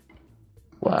yeah.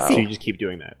 Wow. So you just keep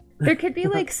doing that. There could be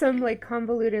like some like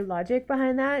convoluted logic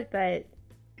behind that, but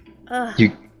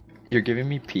You're giving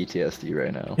me PTSD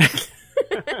right now.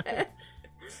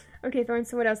 Okay, Thorn,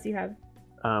 so what else do you have?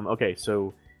 Okay,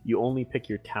 so you only pick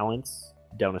your talents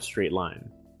down a straight line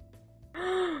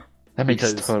That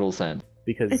makes Because- total sense.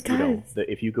 because It you know does.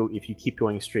 if you keep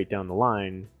going straight down the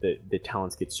line, the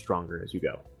talents get stronger as you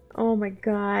go. Oh my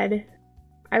god.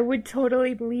 I would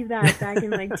totally believe that back in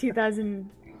like 2000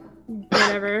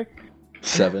 whatever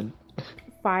 7.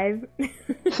 5.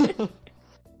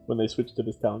 When they switched to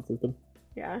this talent system.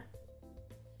 Yeah.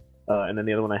 And then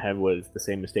the other one I had was the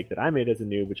same mistake that I made as a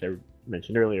noob, which I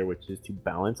mentioned earlier, which is to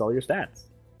balance all your stats.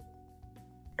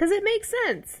 Because it makes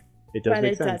sense. It does But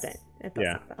make it sense. doesn't. It doesn't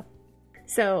Yeah. though.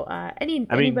 So I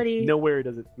anybody mean, nowhere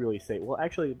does it really say. Well,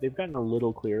 actually, they've gotten a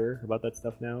little clearer about that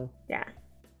stuff now. Yeah.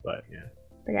 But yeah.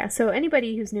 But yeah, so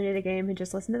anybody who's new to the game who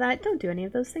just listened to that, don't do any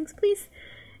of those things, please.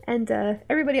 And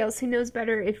everybody else who knows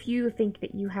better, if you think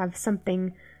that you have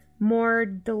something more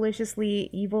deliciously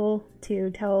evil to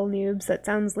tell noobs that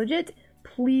sounds legit,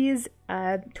 please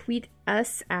tweet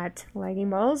us at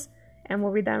Lagging Balls, and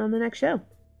we'll read that on the next show.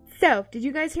 So, did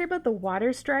you guys hear about the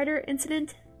Water Strider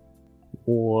incident?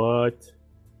 What?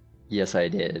 Yes, I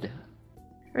did.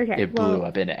 Okay, It blew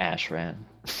up in Ashran.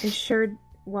 It sure.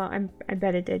 Well, I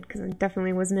bet it did because it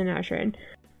definitely wasn't in Asherin.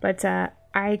 But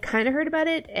I kind of heard about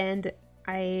it, and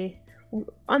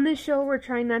on this show we're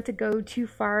trying not to go too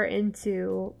far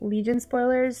into Legion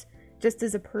spoilers, just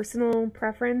as a personal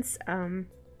preference.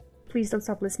 Please don't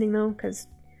stop listening though, because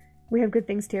we have good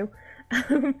things too.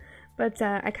 But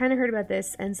I kind of heard about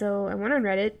this, and so I went on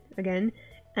Reddit again,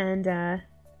 and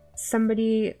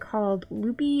somebody called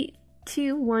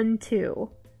Loopy212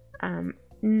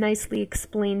 nicely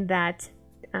explained that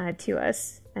to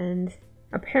us. And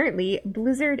apparently,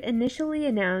 Blizzard initially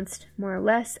announced, more or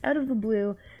less out of the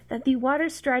blue, that the Water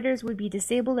Striders would be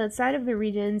disabled outside of the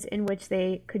regions in which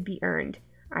they could be earned.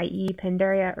 i.e.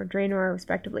 Pandaria or Draenor,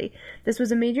 respectively. This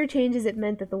was a major change as it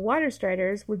meant that the Water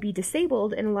Striders would be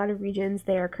disabled in a lot of regions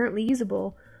they are currently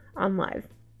usable on live.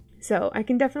 So I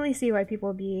can definitely see why people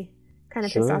would be kind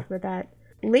of pissed off with that.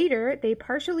 Later, they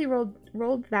partially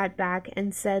rolled that back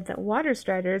and said that Water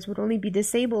Striders would only be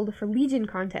disabled for Legion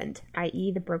content,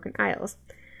 i.e. the Broken Isles.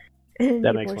 And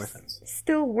that makes more sense.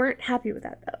 Still weren't happy with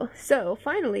that, though. So,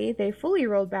 finally, they fully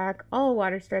rolled back all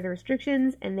Water Strider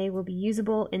restrictions, and they will be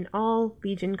usable in all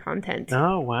Legion content.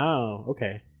 Oh, wow.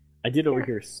 Okay. I did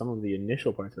overhear some of the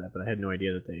initial parts of that, but I had no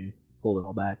idea that they pulled it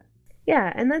all back.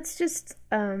 Yeah, and that's just,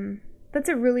 that's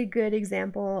a really good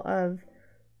example of,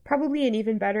 probably an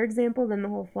even better example than the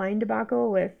whole flying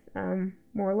debacle with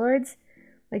Warlords.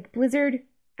 Like, Blizzard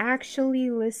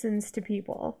actually listens to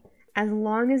people. As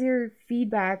long as your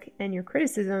feedback and your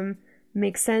criticism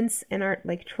make sense and aren't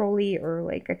like trolly or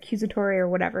like accusatory or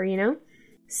whatever, you know?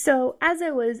 So as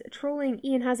I was trolling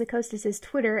Ian Hazzikostas'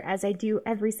 Twitter, as I do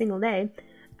every single day,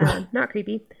 not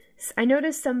creepy, I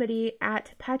noticed somebody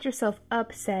at Pat Yourself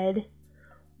Up said,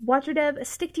 "Watcher Dev,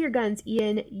 stick to your guns,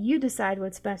 Ian. You decide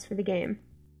what's best for the game."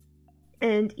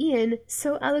 And Ian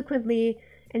so eloquently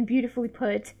and beautifully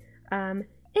put,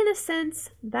 in a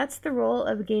sense, that's the role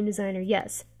of a game designer,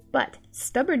 yes. But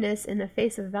stubbornness in the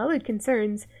face of valid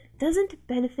concerns doesn't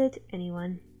benefit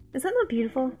anyone. Is that not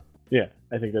beautiful? Yeah,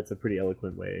 I think that's a pretty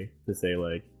eloquent way to say,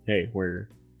 like, hey, we're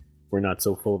not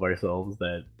so full of ourselves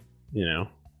that, you know,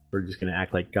 we're just going to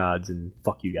act like gods and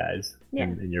fuck you guys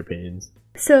in your opinions.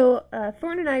 So,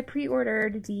 Thorn and I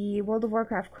pre-ordered the World of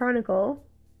Warcraft Chronicle,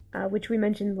 which we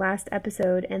mentioned last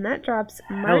episode, and that drops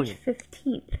March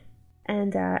 15th.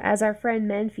 And as our friend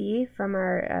Menfi from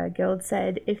our guild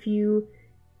said, if you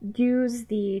use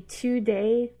the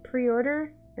 2-day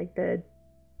pre-order, like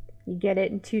you get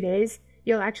it in 2 days,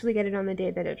 you'll actually get it on the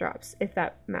day that it drops, if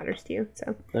that matters to you.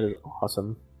 So that is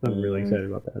awesome. I'm really excited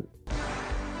about that.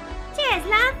 Cheers,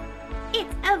 love!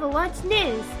 It's Overwatch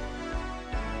news!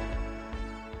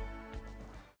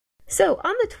 So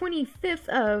on the 25th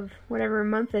of whatever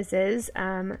month this is,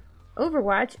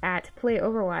 Overwatch at Play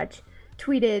Overwatch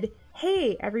tweeted,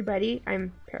 "Hey everybody,"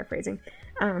 I'm paraphrasing,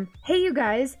 "Hey you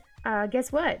guys,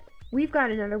 guess what? We've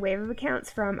got another wave of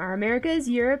accounts from our Americas,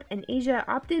 Europe, and Asia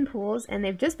opt-in pools, and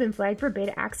they've just been flagged for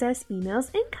beta access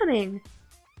emails incoming."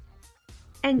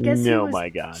 And guess who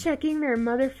was checking their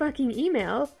motherfucking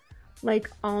email,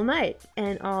 like, all night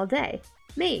and all day?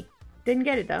 Me. Didn't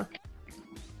get it, though.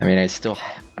 I mean, I still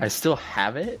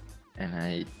have it, and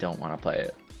I don't want to play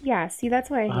it. Yeah, see, that's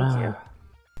why I hate you.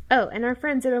 Oh, and our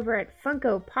friends over at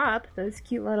Funko Pop, those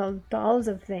cute little dolls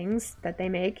of things that they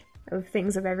make, of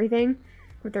things of everything,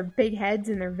 with their big heads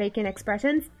and their vacant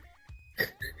expressions.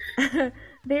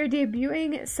 They're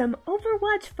debuting some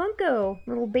Overwatch Funko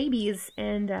little babies,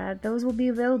 and those will be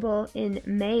available in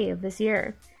May of this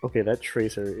year. Okay, that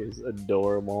Tracer is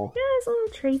adorable. Yeah, there's a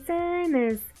little Tracer, and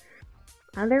there's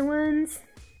other ones.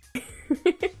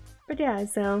 But yeah,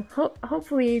 so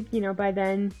hopefully, you know, by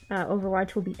then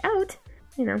Overwatch will be out.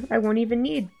 You know, I won't even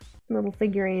need little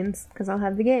figurines, because I'll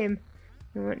have the game.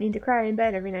 I won't need to cry in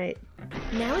bed every night.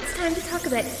 Now it's time to talk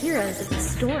about Heroes of the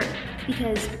Storm,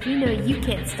 because we know you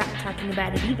can't stop talking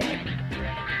about it either.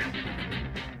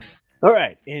 All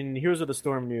right, in Heroes of the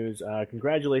Storm news,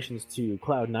 congratulations to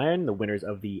Cloud9, the winners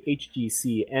of the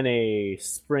HGC NA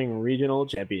Spring Regional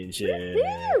Championships.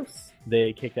 Woo-hoo!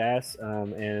 They kicked ass,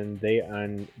 and they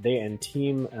and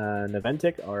Team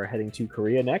Naventic are heading to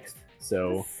Korea next.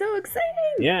 So exciting!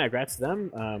 Yeah, congrats to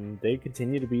them. They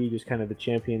continue to be just kind of the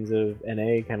champions of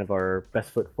NA, kind of our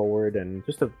best foot forward, and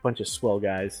just a bunch of swell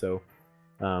guys. So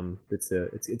it's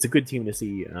a good team to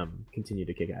see continue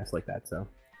to kick ass like that. So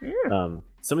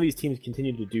some of these teams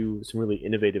continue to do some really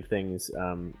innovative things.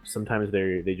 Sometimes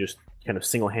they just kind of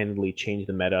single-handedly change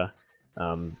the meta.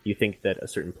 You think that a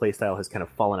certain playstyle has kind of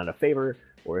fallen out of favor,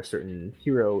 or a certain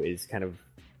hero is kind of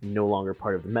no longer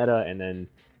part of the meta, and then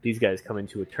these guys come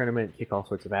into a tournament, kick all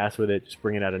sorts of ass with it, just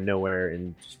bring it out of nowhere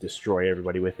and just destroy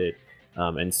everybody with it.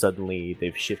 And suddenly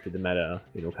they've shifted the meta,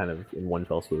 you know, kind of in one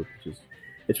fell swoop.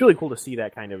 It's really cool to see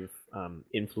that kind of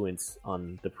influence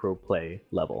on the pro play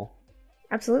level.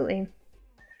 Absolutely.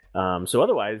 So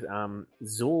otherwise,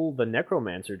 Zul the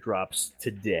Necromancer drops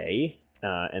today,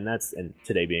 and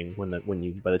today being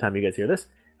by the time you guys hear this.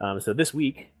 So this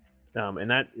week.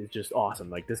 And that is just awesome.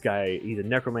 Like, this guy, he's a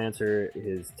necromancer.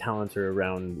 His talents are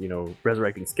around, you know,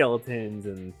 resurrecting skeletons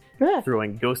and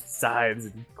throwing ghost scythes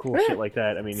and cool shit like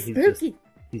that. I mean,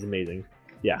 he's amazing.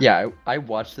 Yeah. Yeah, I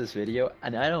watched this video,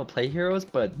 and I don't play heroes,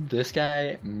 but this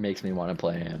guy makes me want to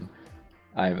play him.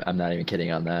 I'm not even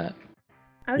kidding on that.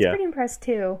 I was pretty impressed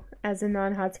too. as a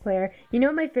non-HOTS player. You know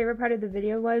what my favorite part of the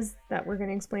video was that we're going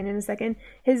to explain in a second?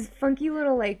 His funky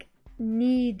little, like,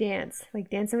 knee dance. Like,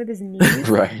 dancing with his knees.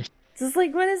 Right. Just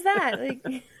like, what is that? Like,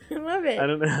 I love it. I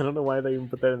don't know why they even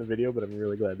put that in the video, but I'm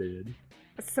really glad they did.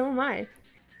 So am I.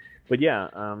 But yeah,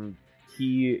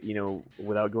 he,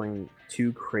 without going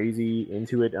too crazy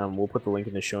into it, we'll put the link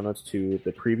in the show notes to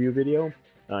the preview video.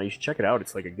 You should check it out.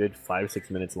 It's like a good 5-6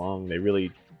 minutes long. They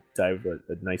really dive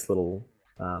a nice little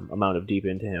amount of deep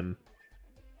into him.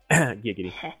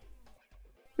 Giggity.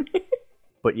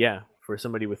 But yeah, for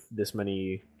somebody with this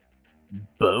many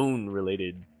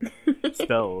bone-related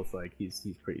spells, like he's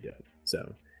pretty dead.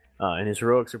 So, and his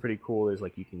heroics are pretty cool. There's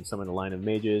like you can summon a line of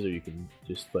mages, or you can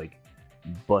just like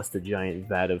bust a giant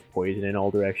vat of poison in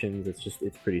all directions.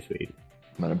 It's pretty sweet.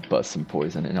 I'm gonna bust some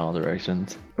poison in all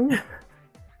directions. Ooh.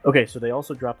 Okay, so they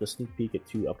also dropped a sneak peek at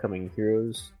 2 upcoming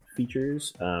Heroes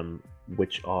features,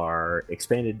 which are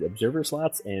expanded observer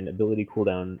slots and ability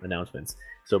cooldown announcements.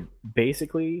 So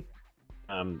basically,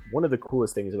 one of the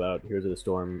coolest things about Heroes of the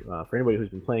Storm, for anybody who's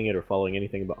been playing it or following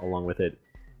anything along with it,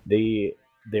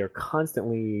 they're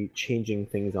constantly changing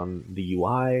things on the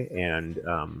UI and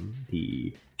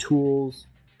the tools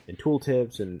and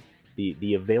tooltips and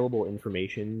the available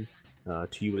information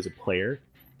to you as a player.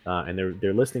 And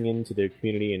they're listening into their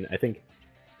community, and I think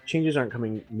changes aren't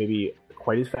coming maybe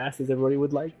quite as fast as everybody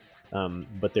would like.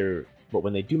 But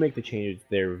when they do make the changes,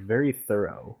 they're very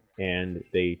thorough, and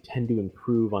they tend to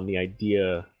improve on the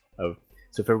idea of.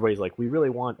 So if everybody's like, we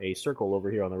really want a circle over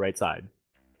here on the right side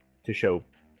to show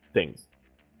things,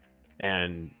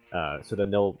 and so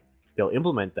then they'll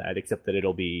implement that, except that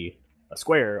it'll be a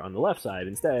square on the left side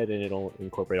instead, and it'll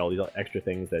incorporate all these extra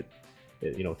things that.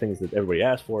 Things that everybody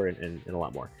asked for and a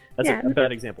lot more. That's a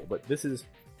bad example, but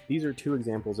these are 2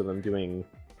 examples of them doing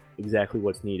exactly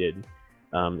what's needed.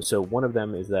 So one of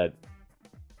them is that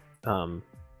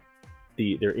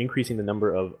they're increasing the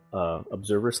number of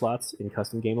observer slots in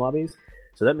custom game lobbies.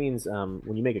 So that means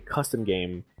when you make a custom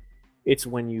game, it's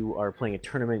when you are playing a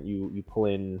tournament, you pull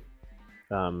in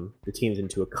the teams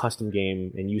into a custom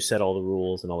game, and you set all the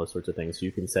rules and all those sorts of things. So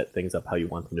you can set things up how you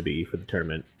want them to be for the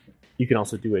tournament. You can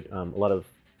also do it. A lot of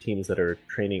teams that are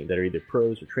either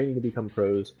pros or training to become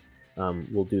pros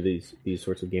will do these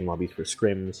sorts of game lobbies for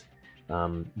scrims.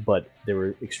 But there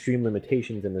were extreme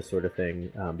limitations in this sort of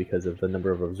thing because of the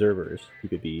number of observers who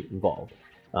could be involved.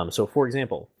 So, for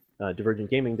example,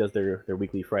 Divergent Gaming does their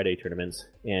weekly Friday tournaments,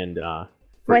 and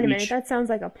wait a minute, that sounds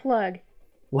like a plug.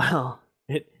 Well,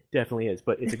 it definitely is,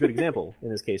 but it's a good example in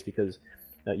this case because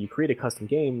you create a custom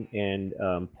game and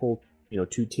pull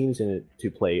 2 teams in it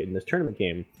to play in this tournament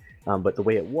game. But the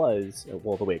way it was,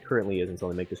 the way it currently is until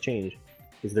they make this change,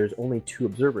 is there's only 2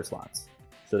 observer slots.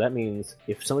 So that means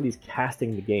if somebody's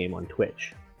casting the game on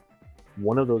Twitch,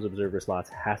 one of those observer slots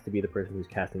has to be the person who's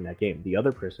casting that game. The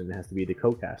other person has to be the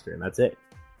co-caster, and that's it.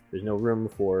 There's no room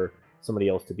for somebody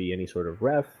else to be any sort of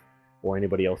ref or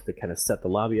anybody else to kind of set the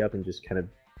lobby up and just kind of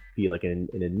be like an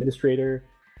administrator,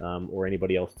 or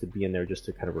anybody else to be in there just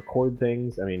to kind of record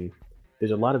things. I mean,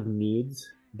 there's a lot of needs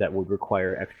that would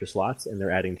require extra slots, and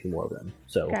they're adding 2 more of them.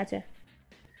 So Gotcha.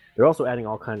 They're also adding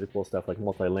all kinds of cool stuff like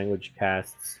multi-language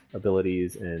casts,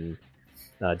 abilities, and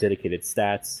dedicated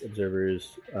stats,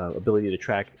 observers, ability to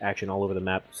track action all over the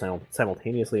map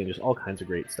simultaneously, and just all kinds of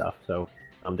great stuff. So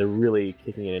they're really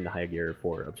kicking it into high gear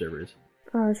for observers.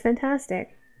 Oh, that's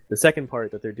fantastic. The second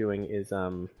part that they're doing is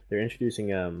they're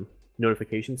introducing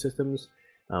notification systems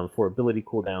for ability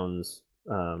cooldowns,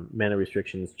 mana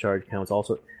restrictions, charge counts,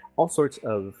 also all sorts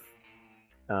of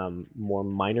more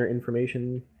minor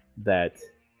information that,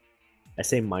 I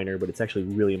say minor, but it's actually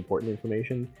really important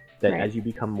information that as you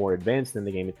become more advanced in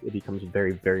the game, it becomes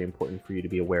very, very important for you to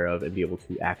be aware of and be able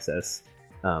to access,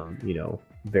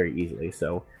 very easily.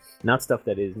 So not stuff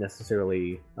that is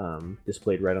necessarily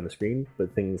displayed right on the screen,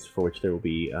 but things for which there will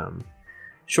be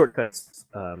shortcuts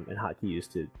and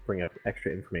hotkeys to bring up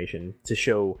extra information to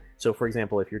show. So for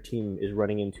example, if your team is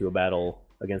running into a battle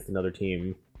against another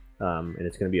team, and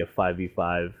it's going to be a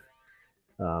 5v5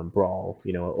 brawl,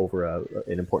 over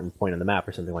an important point on the map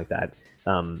or something like that,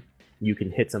 you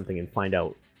can hit something and find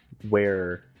out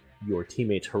where your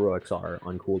teammates' heroics are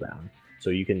on cooldown. So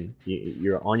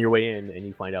you're on your way in and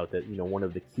you find out that one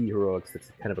of the key heroics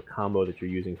that's kind of a combo that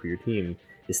you're using for your team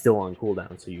is still on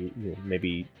cooldown. So you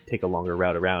maybe take a longer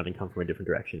route around and come from a different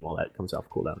direction while that comes off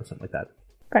cooldown or something like that.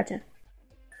 Gotcha.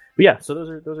 But yeah, so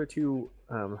those are 2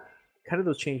 kind of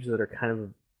those changes that are kind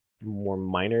of more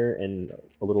minor and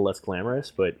a little less glamorous,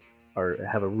 but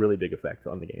have a really big effect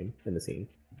on the game and the scene.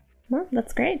 Well,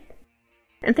 that's great.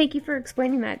 And thank you for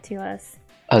explaining that to us.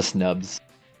 Us nubs.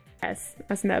 Yes,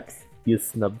 us nubs. You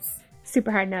snubs. Super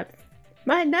hard nubs.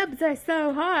 My nubs are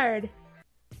so hard.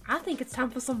 I think it's time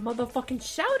for some motherfucking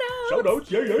shout-outs.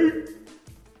 Shoutouts, yay!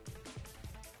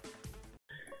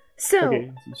 So,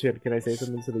 Okay, can I say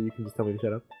something so that you can just tell me to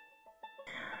shut up?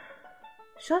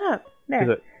 shut up.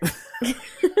 There. Did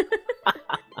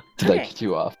I Okay. kick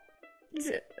you off?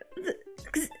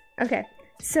 Okay,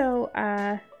 so,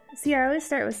 see, I always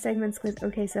start with segments with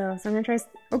okay, so I'm gonna try.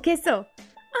 Okay, so.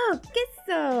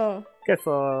 Guess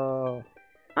so.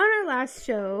 On our last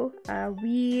show,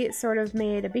 we sort of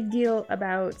made a big deal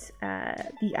about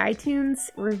the iTunes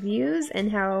reviews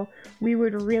and how we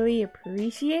would really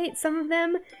appreciate some of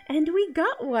them, and we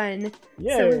got one.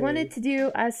 So we Yay. wanted to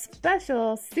do a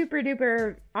special, super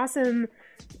duper awesome,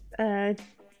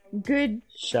 good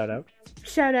Shout out.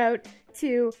 shout out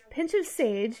to Pinch of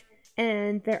Sage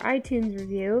and their iTunes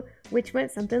review, which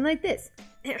went something like this.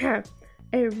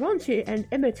 A raunchy and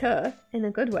immature, in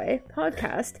a good way,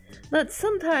 podcast that's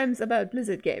sometimes about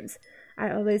Blizzard games.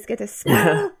 I always get a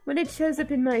smile when it shows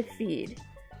up in my feed.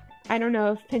 I don't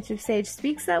know if Pinch of Sage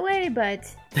speaks that way,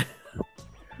 but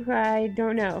I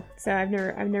don't know. So I've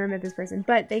never met this person.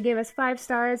 But they gave us 5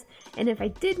 stars, and if I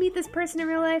did meet this person in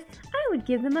real life, I would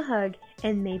give them a hug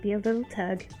and maybe a little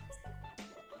tug.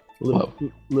 Little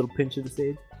pinch of the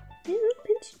sage. Yeah, a little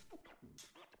pinch.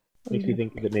 Makes me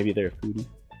think that maybe they're a foodie.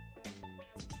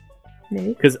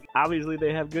 Maybe. Because obviously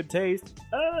they have good taste.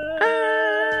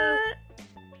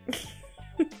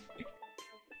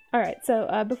 Alright,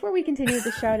 so before we continue with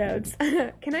the shoutouts,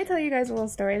 can I tell you guys a little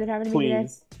story that happened to me today?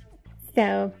 Please.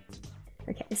 So,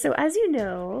 okay, so as you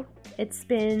know, it's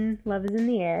been Love is in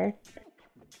the Air,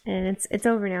 and it's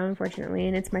over now, unfortunately,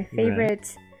 and it's my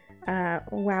favorite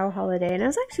WoW holiday, and I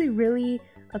was actually really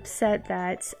upset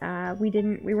that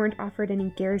we weren't offered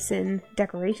any garrison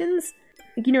decorations.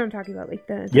 Like, you know what I'm talking about, like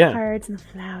the Yeah. hearts and the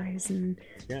flowers and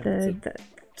Yeah, the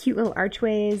cute little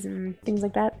archways and things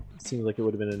like that. seems like it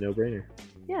would have been a no-brainer.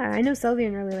 Yeah, I know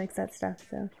Sylvian really likes that stuff,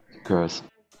 so. Gross.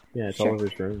 Yeah, it's Sure. all over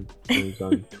his room. He's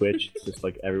on Twitch. It's just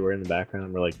like everywhere in the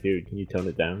background. We're like, dude, can you tone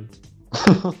it down?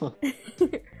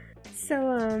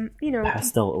 So, you know,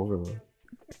 Pastel overload.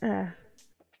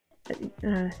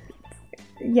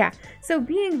 yeah. So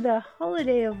being the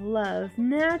holiday of love,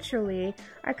 naturally,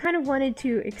 I kind of wanted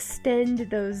to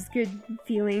extend those good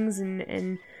feelings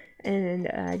and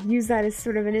use that as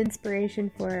sort of an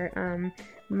inspiration for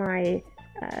my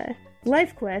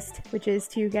life quest, which is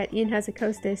to get Ian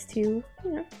Hazzikostas to, you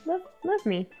know, love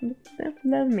me.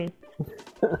 Love me.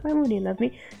 Why won't he love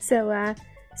me? So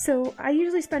I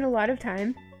usually spend a lot of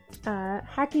time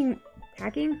racking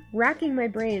my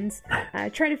brains,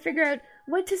 trying to figure out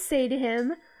what to say to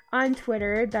him on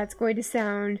Twitter that's going to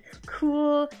sound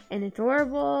cool and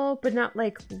adorable, but not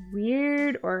like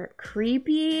weird or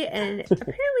creepy. And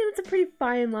apparently that's a pretty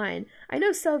fine line. I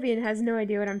know Sylvian has no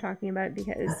idea what I'm talking about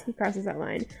because he crosses that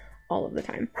line all of the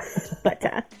time.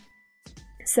 But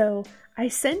so I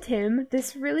sent him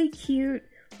this really cute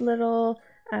little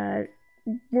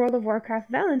World of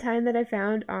Warcraft Valentine that I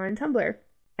found on Tumblr,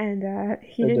 and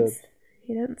he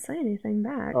didn't say anything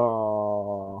back.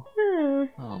 Oh.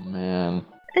 Oh man.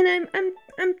 And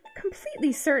I'm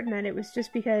completely certain that it was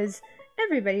just because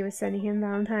everybody was sending him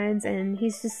Valentines, and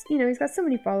he's just, you know, he's got so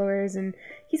many followers, and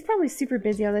he's probably super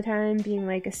busy all the time, being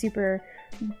like a super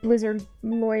Blizzard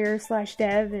lawyer /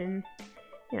 dev, and,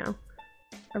 you know,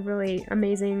 a really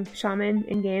amazing shaman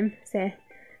in game.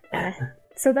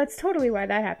 So that's totally why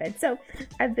that happened. So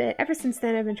ever since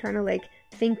then, I've been trying to like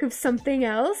think of something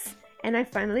else, and I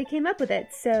finally came up with it.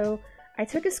 So I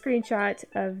took a screenshot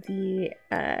of the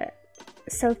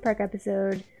South Park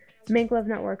episode Make Love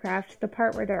Not Warcraft, the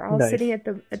part where they're all Nice. sitting at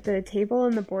the table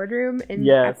in the boardroom at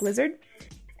Yes. Blizzard,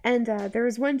 and there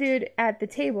was one dude at the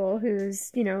table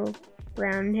who's, you know,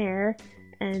 brown hair,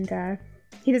 and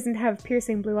he doesn't have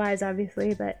piercing blue eyes,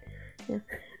 obviously, but yeah.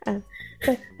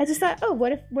 But I just thought, oh,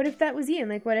 what if that was Ian?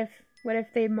 Like, what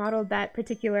if they modeled that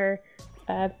particular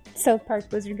South Park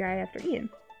Blizzard guy after Ian?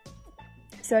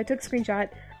 So I took a screenshot.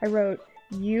 I wrote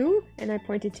 "you" and I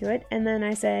pointed to it, and then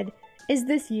I said, "Is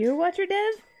this you, Watcher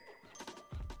Dev?"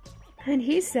 And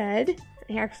he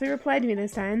actually replied to me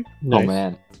this time. Oh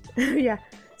man. Yeah.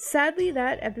 Sadly,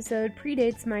 that episode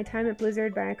predates my time at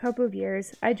Blizzard by a couple of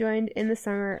years. I joined in the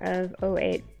summer of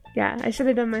 2008. Yeah, I should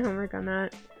have done my homework on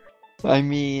that. I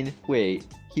mean, wait.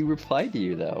 He replied to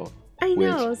you though, I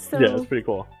know, so Yeah, that's pretty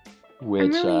cool.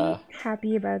 which I'm really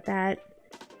happy about that.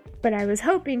 But I was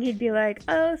hoping he'd be like,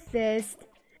 "Oh, sis,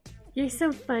 you're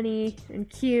so funny and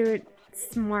cute,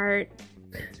 smart."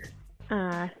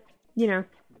 You know,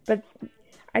 but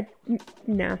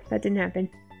no, that didn't happen.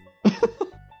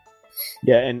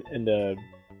 Yeah, and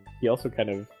he also kind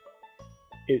of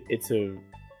it's a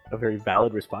a very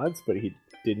valid response, but he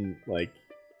didn't like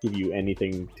give you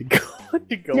anything to go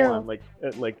No. on.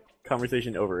 Like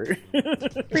conversation over.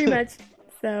 Pretty much.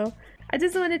 So I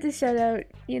just wanted to shout out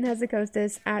Ian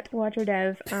Hazakostas at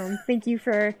WatcherDev. Thank you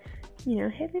for,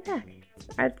 hitting me back.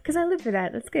 Because I live for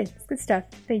that. That's good. It's good stuff.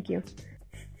 Thank you.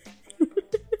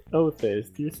 Oh,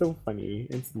 Fist, you're so funny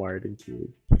and smart and cute.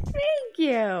 Thank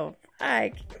you.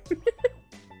 Fuck.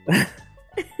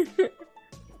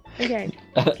 Okay.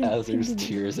 As there's Continue.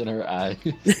 tears in her eyes.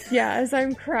 Yeah, as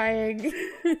I'm crying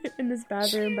in this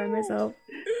bathroom by myself.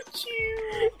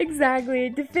 Exactly.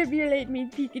 Defibrillate me,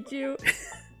 Pikachu.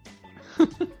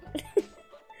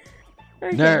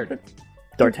 Okay, Nerd. let's-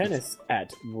 Dartanis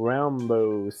at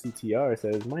Rambo CTR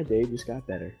says, "My day just got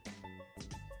better."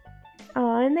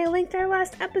 Aw, and they linked our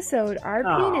last episode, our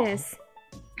Aw. penis.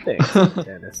 Thanks,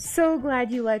 Dartanis. So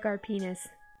glad you like our penis.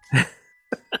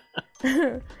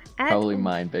 Probably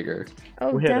mine bigger.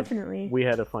 Oh, We had a- definitely. We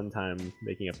had a fun time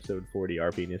making episode 40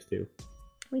 our penis too.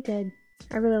 We did.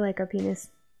 I really like our penis.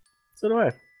 So do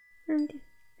I.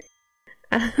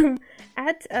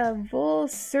 At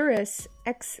Volsurus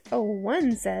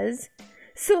X01 says,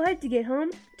 "So hyped to get home,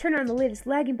 turn on the latest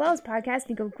Lagging Balls podcast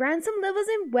and go grind some levels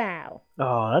in WoW."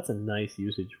 Oh, that's a nice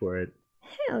usage for it.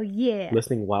 Hell yeah.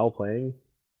 Listening while playing,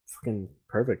 fucking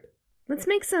perfect. Let's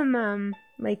make some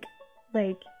like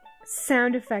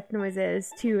sound effect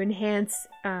noises to enhance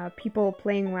people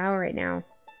playing WoW right now.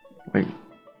 Wait,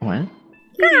 what?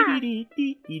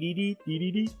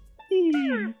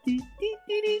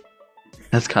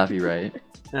 That's copyright.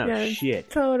 Oh Yeah. shit!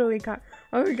 Totally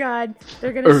oh my god,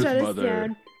 they're gonna Earth shut us Mother.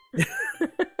 down.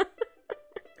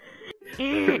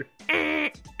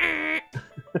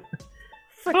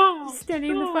 Fuck,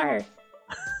 standing in the fire.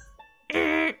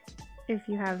 If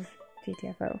you have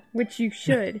GTFO, which you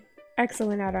should.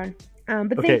 Excellent add-on.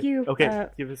 But Okay, thank you. okay.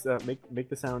 Give us make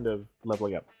the sound of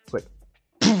leveling up, quick.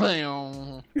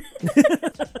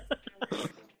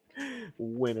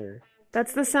 Winner.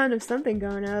 That's the sound of something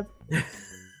going up.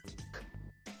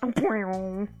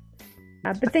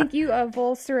 But thank you,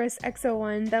 Volsurus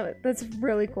X01. That's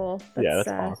really cool. Yeah, that's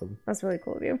awesome. That's really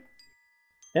cool of you.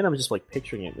 And I'm just like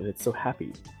picturing it, and it's so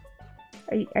happy.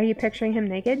 Are you picturing him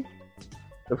naked?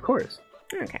 Of course.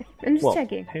 Okay, I'm just Well,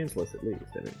 checking. pantsless at least.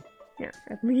 I mean. Yeah,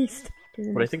 at least.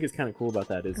 What I think is kind of cool about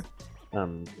that is a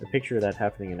picture of that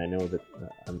happening, and I know that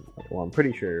I'm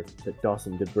pretty sure that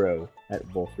Dawson DeBro at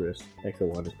Volsurus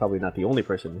X01 is probably not the only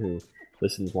person who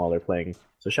listens while they're playing.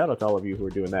 So shout out to all of you who are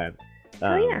doing that.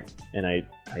 Oh, yeah. And I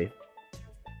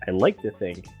like to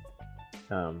think,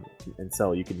 and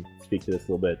Sel, you can speak to this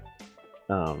a little bit,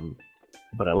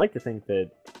 but I like to think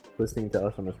that listening to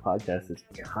us on this podcast is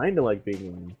kind of like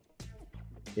being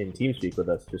in TeamSpeak with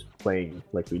us, just playing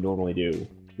like we normally do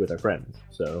with our friends.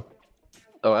 So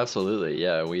Oh, absolutely.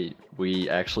 Yeah, we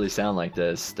actually sound like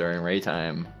this during raid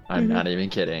time. I'm not even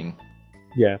kidding.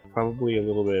 yeah, probably a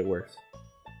little bit worse.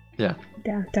 Yeah,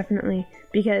 definitely.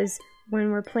 Because when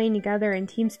we're playing together in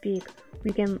TeamSpeak,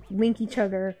 we can link each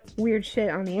other weird shit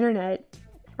on the internet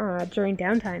during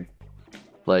downtime.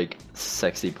 Like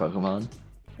sexy Pokemon.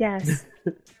 Yes.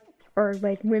 Or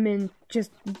like women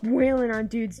just wailing on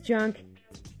dudes' junk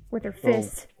with their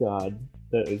fists. Oh God,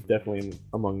 that is definitely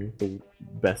among the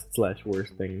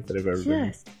best/worst things that have ever been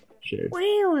Just shared.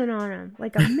 wailing on them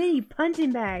like a mini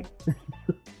punching bag.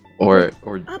 Or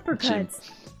Uppercuts.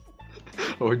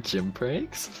 Or gym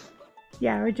pranks.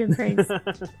 Yeah, or gym pranks.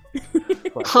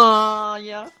 Oh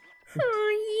yeah.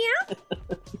 Oh, yeah.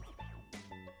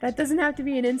 That doesn't have to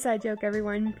be an inside joke,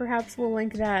 everyone. Perhaps we'll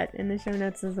link that in the show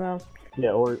notes as well.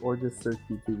 Yeah, or just search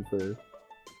YouTube for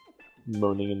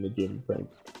moaning in the gym prank.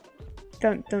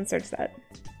 Don't search that.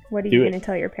 What are Do you it. going to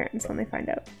tell your parents when they find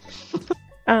out?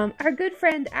 Our good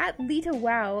friend at Lita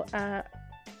Wow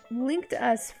linked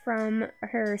us from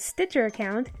her Stitcher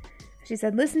account. She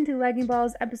said, "Listen to Lagging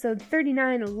Balls episode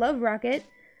 39, Love Rocket."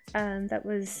 That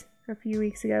was a few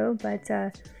weeks ago, but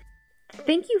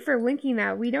thank you for linking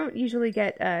that. We don't usually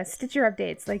get Stitcher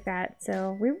updates like that,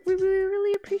 so we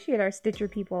really appreciate our Stitcher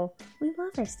people. We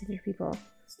love our Stitcher people.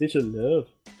 Stitch of love.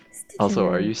 Stitcher Also,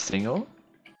 are love. you single?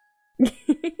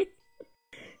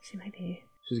 She might be.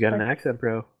 She's got an But- accent,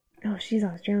 bro. Oh, she's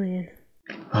Australian.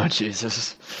 Oh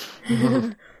Jesus.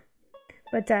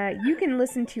 But you can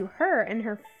listen to her and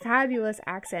her fabulous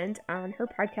accent on her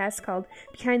podcast called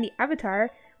Behind the Avatar,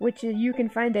 which you can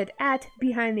find it at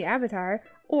Behind the Avatar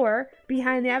or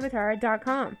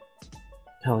BehindTheAvatar.com.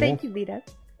 Hell Thank yeah. you, Lita.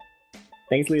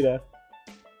 Thanks, Lita.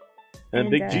 And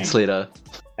And, Big G Thanks, Lita.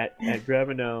 at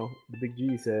Gravino, the Big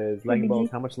G says, "Lagging Big Balls,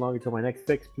 G. how much longer till my next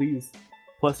fix, please?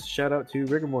 Plus, shout out to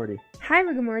Rigor Morty." Hi,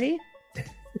 Rigor Morty.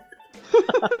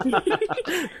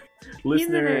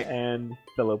 listener it. and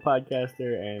fellow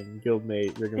podcaster and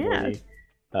guildmate Rigamorty,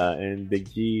 and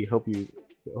Big G. Hope you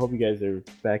guys are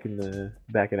back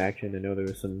in action. I know there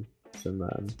was some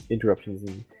interruptions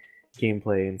in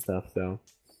gameplay and stuff, so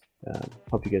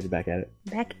hope you guys are back at it.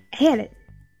 Back at it.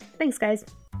 Thanks, guys.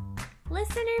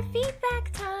 Listener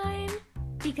feedback time!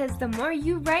 Because the more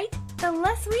you write, the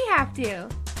less we have to.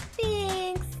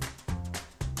 Thanks!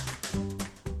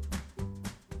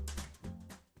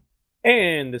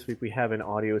 And this week we have an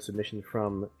audio submission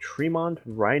from Tremont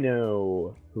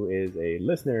Rhino, who is a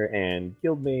listener and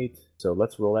guildmate. So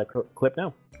let's roll that clip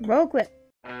now. Roll clip.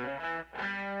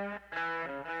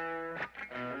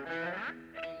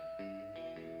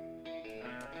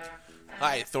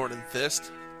 Hi, Thorn and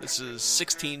Fist. This is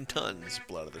 16 Tons,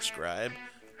 Blood of the Scribe,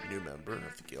 new member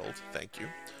of the guild. Thank you.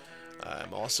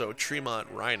 I'm also Tremont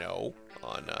Rhino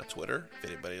on Twitter, if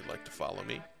anybody would like to follow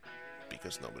me,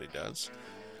 because nobody does.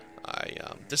 I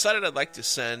decided I'd like to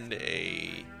send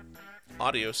a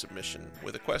audio submission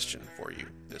with a question for you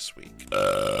this week.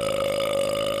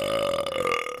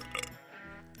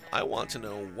 I want to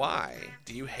know, why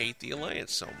do you hate the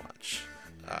Alliance so much?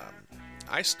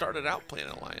 I started out playing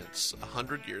Alliance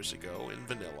 100 years ago in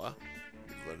vanilla.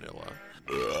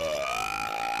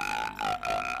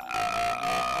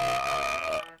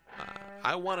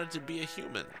 I wanted to be a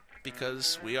human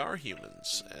because we are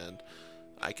humans, and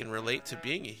I can relate to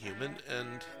being a human,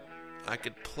 and I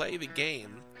could play the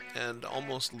game and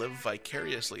almost live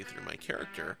vicariously through my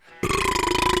character,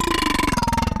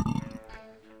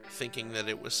 thinking that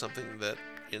it was something that,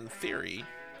 in theory,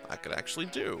 I could actually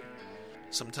do.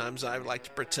 Sometimes I like to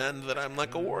pretend that I'm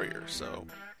like a warrior, so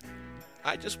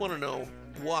I just want to know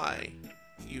why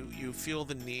you feel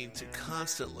the need to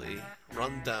constantly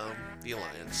run down the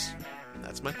Alliance.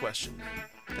 That's my question.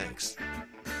 Thanks.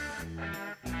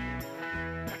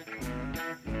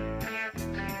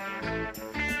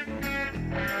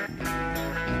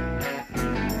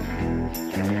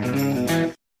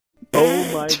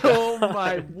 Oh my god. Oh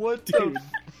my, what the?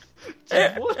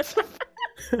 What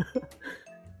the?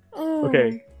 Oh.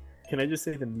 Okay, can I just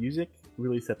say the music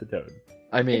really set the tone?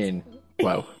 I mean,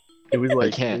 wow. It was I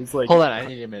like can't. It was like Hold on, I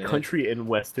need a minute. country and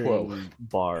western Whoa.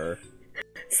 bar.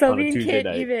 Sylvian Tuesday can't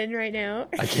night. even right now.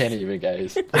 I can't even,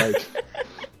 guys. Like,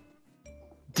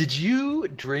 did you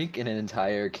drink an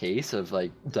entire case of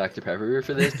like Dr. Pepper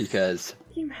for this? Because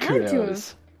You had to have.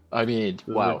 kudos. I mean, This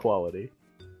is wow. quality.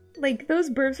 Like, those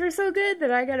burps were so good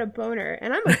that I got a boner.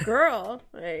 And I'm a girl.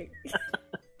 Like,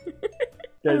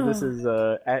 Guys, this Oh.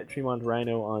 is at Tremont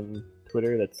Rhino on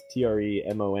Twitter. That's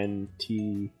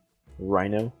TREMONT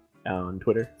Rhino on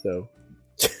Twitter. So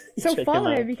so check follow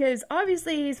him him out. because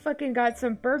obviously he's fucking got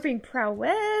some burping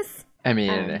prowess. I mean,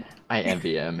 Um, I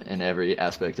envy him in every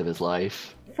aspect of his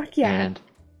life. Fuck yeah. And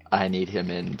I need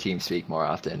him in TeamSpeak more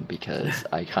often because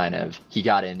he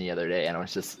got in the other day and I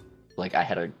was just like, I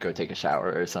had to go take a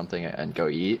shower or something and go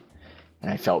eat.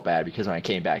 And I felt bad because when I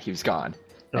came back, he was gone.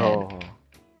 And Oh.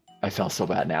 I felt so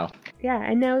bad now. Yeah,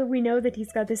 and now we know that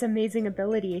he's got this amazing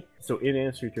ability. So in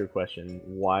answer to your question,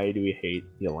 why do we hate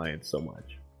the Alliance so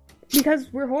much?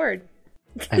 Because we're Horde.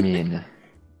 I mean,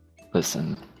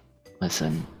 listen.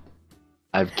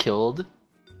 I've killed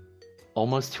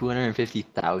almost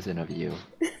 250,000 of you.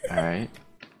 Alright?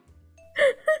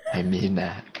 I mean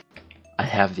that. I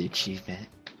have the achievement.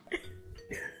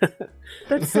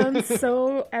 That sounds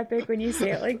so epic when you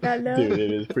say it like that, though. Dude,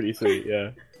 it is pretty sweet,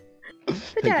 yeah.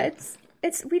 But yeah,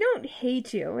 it's we don't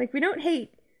hate you. Like, we don't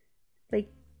hate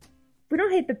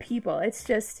the people. It's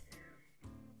just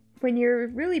when you're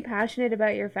really passionate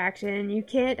about your faction, you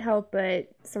can't help but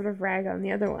sort of rag on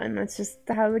the other one. That's just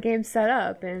how the game's set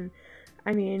up. And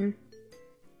I mean,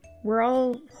 we're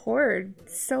all Horde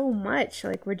so much.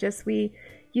 Like,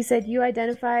 you said you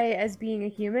identify as being a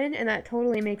human, and that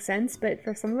totally makes sense. But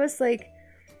for some of us, like,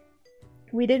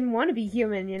 we didn't want to be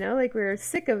human, you know? Like, we were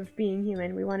sick of being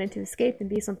human. We wanted to escape and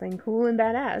be something cool and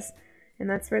badass. And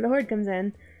that's where the Horde comes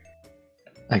in.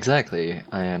 Exactly.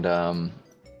 And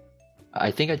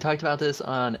I think I talked about this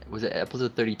on, was it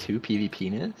episode 32,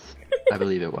 PvPness? I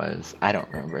believe it was. I don't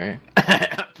remember.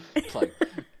 Plug.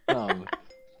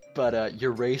 But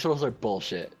your race rolls are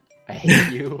bullshit. I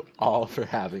hate you all for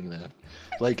having them.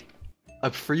 Like,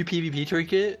 a free PvP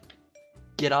trinket?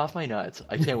 Get off my nuts.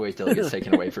 I can't wait till it gets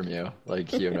taken away from you.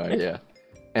 Like, you have no idea.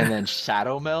 And then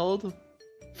Shadow Meld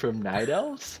from Night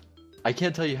Elves? I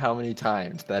can't tell you how many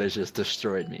times that has just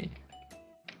destroyed me.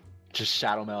 Just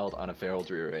Shadow Meld on a Feral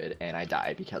Druid, and I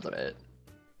die because of it.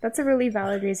 That's a really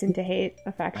valid reason to hate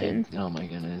a faction. Oh my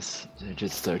goodness. They're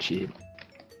just so cheap.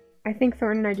 I think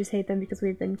Thorn and I just hate them because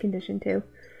we've been conditioned to.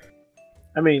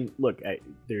 I mean, look,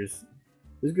 there's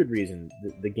there's good reason.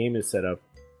 The game is set up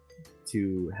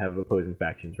to have opposing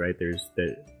factions, right?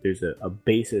 There's a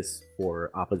basis for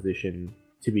opposition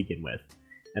to begin with,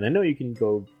 and I know you can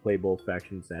go play both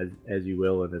factions as you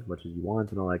will and as much as you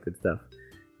want and all that good stuff.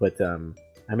 But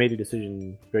I made a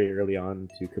decision very early on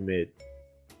to commit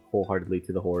wholeheartedly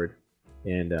to the Horde,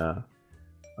 and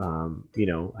you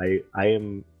know, I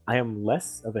am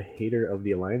less of a hater of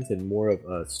the Alliance and more of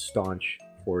a staunch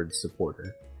Horde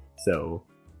supporter. So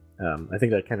I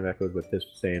think that kind of echoes what this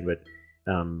was saying, but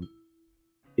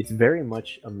it's very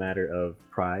much a matter of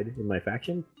pride in my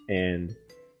faction, and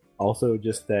also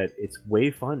just that it's way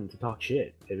fun to talk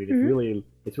shit. I mean,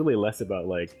 it's really less about,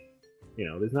 like, you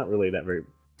know, there's not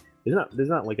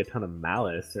like a ton of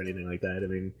malice or anything like that. I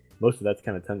mean, most of that's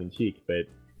kind of tongue in cheek, but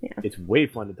Yeah. it's way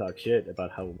fun to talk shit about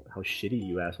how shitty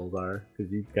you assholes are,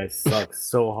 because you guys suck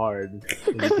so hard,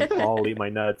 and you can all eat my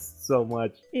nuts so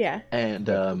much. Yeah. And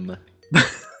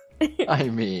I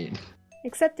mean,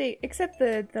 Except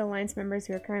the Alliance members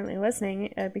who are currently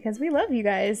listening, because we love you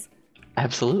guys.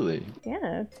 absolutely.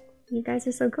 Yeah. You guys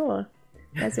are so cool.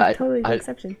 You guys are totally the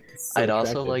exception. It's so I'd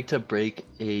also attractive. like to break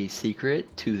a secret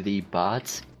to the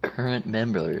bot's current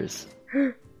members.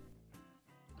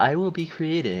 I will be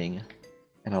creating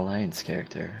an Alliance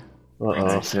character on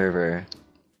Uh-oh. our server,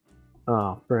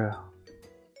 Oh, bro.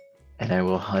 and I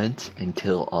will hunt and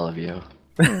kill all of you.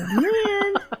 Oh,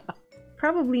 man.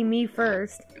 Probably me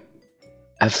first.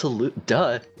 Absolute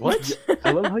duh. What?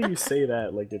 I love how you say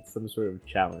that like it's some sort of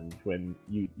challenge when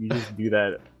you just do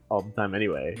that all the time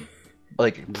anyway.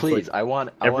 Like, please, like, I want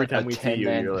Every a time we see you,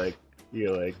 10-man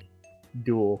you're like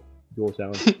dual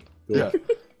challenge. Duel. Yeah.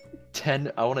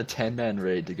 I want a 10-man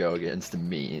raid to go against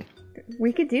me.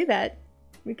 We could do that.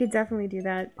 We could definitely do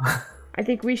that. I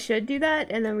think we should do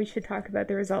that, and then we should talk about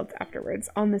the results afterwards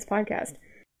on this podcast.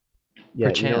 Yeah, you know,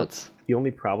 Perchance. the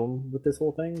only problem with this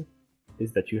whole thing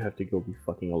is that you have to go be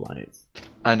fucking Alliance.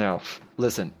 I know.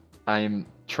 Listen, I'm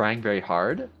trying very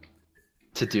hard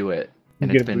to do it, You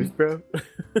and get it's a been boost,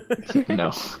 bro?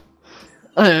 no.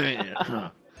 I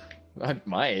mean, I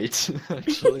might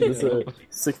actually. Is this a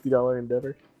 $60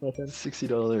 endeavor, my friend?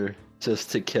 $60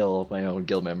 just to kill my own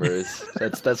guild members.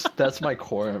 That's my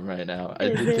quorum right now. I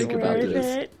Is did it think about worth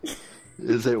this. it?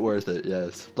 Is it worth it?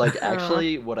 Yes. Like,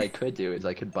 actually, what I could do is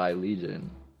I could buy Legion,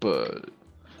 but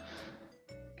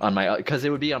on my, because it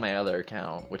would be on my other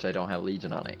account, which I don't have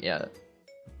Legion on it yet.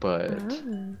 But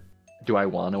Ah. do I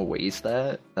want to waste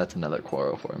that? That's another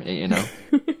quarrel for me, you know.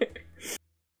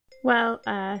 Well,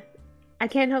 I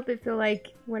can't help but feel like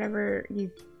whatever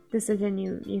decision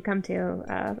you come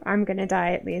to, I'm gonna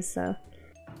die at least. So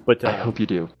But I hope you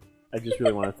do. I just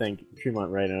really want to thank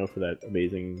Tremont Rhino for that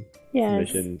amazing yes,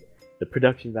 submission. The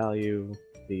production value,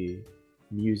 the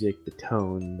music, the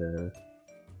tone,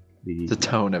 The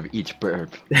tone of each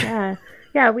burp. yeah.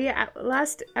 We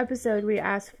last episode we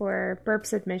asked for burp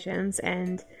submissions,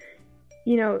 and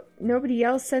nobody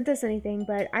else sent us anything.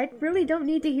 But I really don't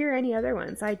need to hear any other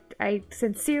ones. I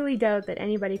sincerely doubt that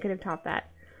anybody could have topped that.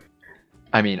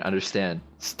 I mean, understand.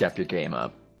 Step your game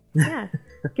up. Yeah,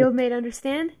 Guildmate,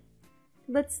 understand?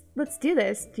 Let's do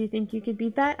this. Do you think you could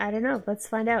beat that? I don't know. Let's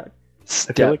find out.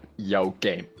 Step like- yo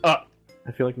game up.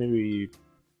 I feel like maybe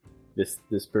this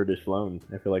bird is flown.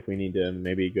 I feel like we need to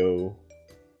maybe go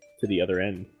to the other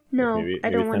end. No, Maybe I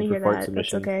don't it's want to time for hear fart that.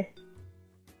 submission. That's okay.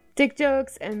 Dick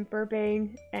jokes and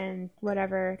burping and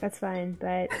whatever, that's fine.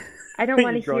 But I don't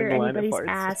want to Drawing hear the line of anybody's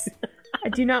farts. ass. I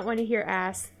do not want to hear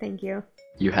ass. Thank you.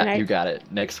 You And I- you got it.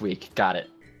 Next week. Got it.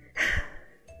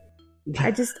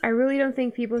 I really don't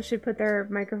think people should put their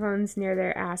microphones near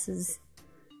their asses,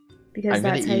 because I'm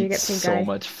gonna that's how you eat get pink so eye.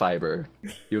 much fiber.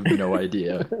 You have no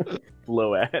idea.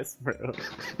 Low ass, bro.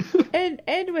 And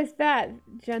with that,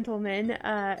 gentlemen,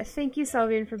 thank you,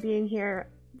 Selvian, for being here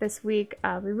this week.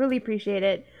 We really appreciate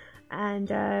it. And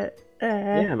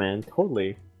Yeah, man,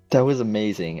 totally. That was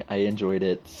amazing. I enjoyed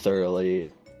it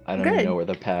thoroughly. I don't Good. even know where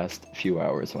the past few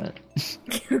hours went.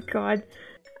 oh God.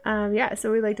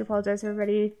 So we'd like to apologize to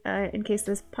everybody in case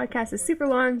this podcast is super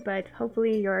long, but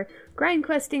hopefully you're grind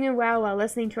questing a while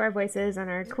listening to our voices and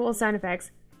our cool sound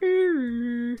effects.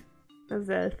 That was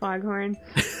a foghorn.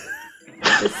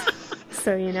 Just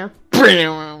so you know.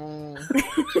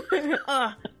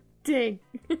 Oh, dang.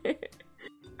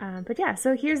 But yeah,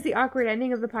 so here's the awkward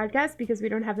ending of the podcast because we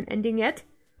don't have an ending yet.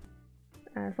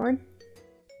 Vaughn,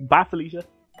 Bye, Felicia.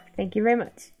 thank you very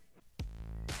much.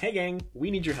 Hey gang, we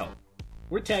need your help.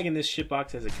 We're tagging this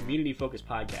shitbox as a community-focused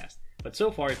podcast, but so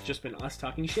far it's just been us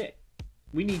talking shit.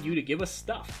 We need you to give us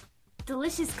stuff.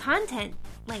 Delicious content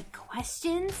like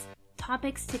questions,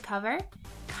 topics to cover,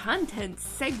 Content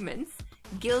segments,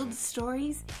 guild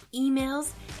stories,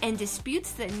 emails, and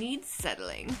disputes that need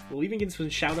settling. We'll even get some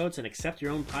shoutouts and accept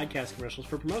your own podcast commercials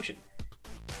for promotion.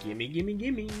 Gimme, gimme,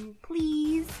 gimme.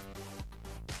 Please.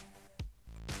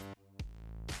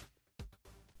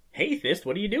 Hey, Fist,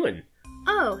 what are you doing?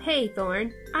 Oh, hey,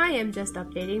 Thorn. I am just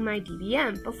updating my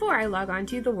DBM before I log on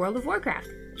to the World of Warcraft.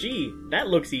 Gee, that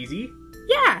looks easy.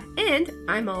 Yeah, and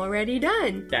I'm already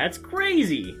done. That's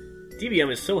crazy!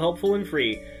 DBM is so helpful and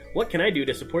free. What can I do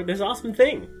to support this awesome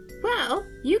thing? Well,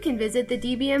 you can visit the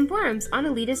DBM forums on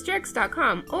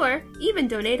elitistjerks.com or even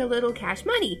donate a little cash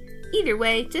money. Either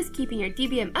way, just keeping your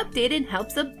DBM updated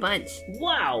helps a bunch.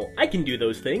 Wow, I can do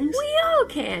those things. We all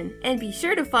can! And be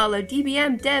sure to follow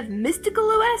DBM dev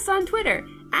MysticalOS on Twitter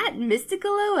at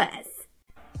MysticalOS.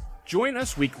 Join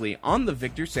us weekly on the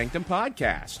Victor Sanctum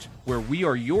podcast, where we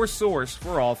are your source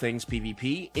for all things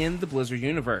PvP in the Blizzard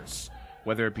universe,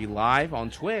 whether it be live on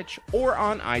Twitch or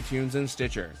on iTunes and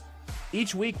Stitcher.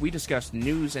 Each week we discuss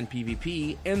news and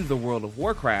PvP in the World of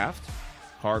Warcraft,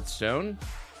 Hearthstone,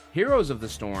 Heroes of the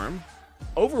Storm,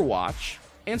 Overwatch,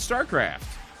 and StarCraft.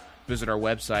 Visit our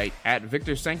website at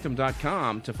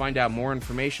victorsanctum.com to find out more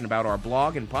information about our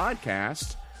blog and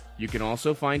podcast. You can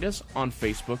also find us on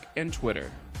Facebook and Twitter.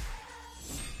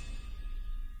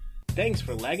 Thanks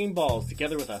for lagging balls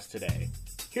together with us today.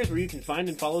 Here's where you can find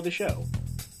and follow the show.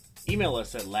 Email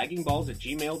us at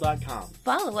laggingballs@gmail.com.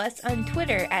 Follow us on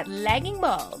Twitter at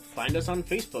laggingballs. Find us on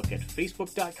Facebook at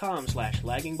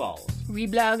facebook.com/laggingballs.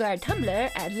 Reblog our Tumblr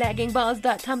at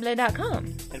laggingballs.tumblr.com.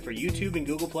 And for YouTube and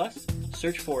Google+,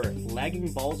 search for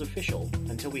Lagging Balls Official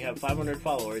until we have 500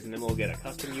 followers, and then we'll get a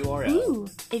custom URL. Ooh,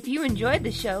 if you enjoyed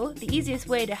the show, the easiest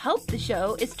way to help the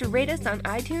show is to rate us on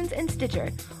iTunes and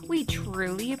Stitcher. We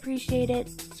truly appreciate it.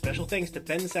 Special thanks to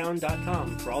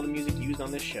bensound.com for all the music used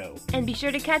on this show. And be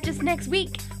sure to catch us next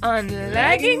week on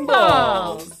Lagging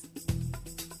Balls.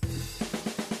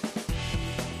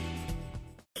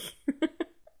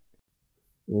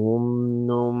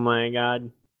 Oh my god.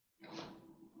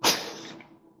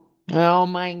 Oh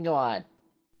my god.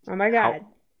 Oh my god.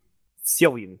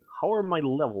 Sylvian, how are my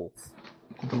levels?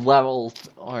 The levels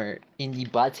are in the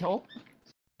bottle.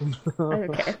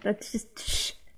 Okay, let's just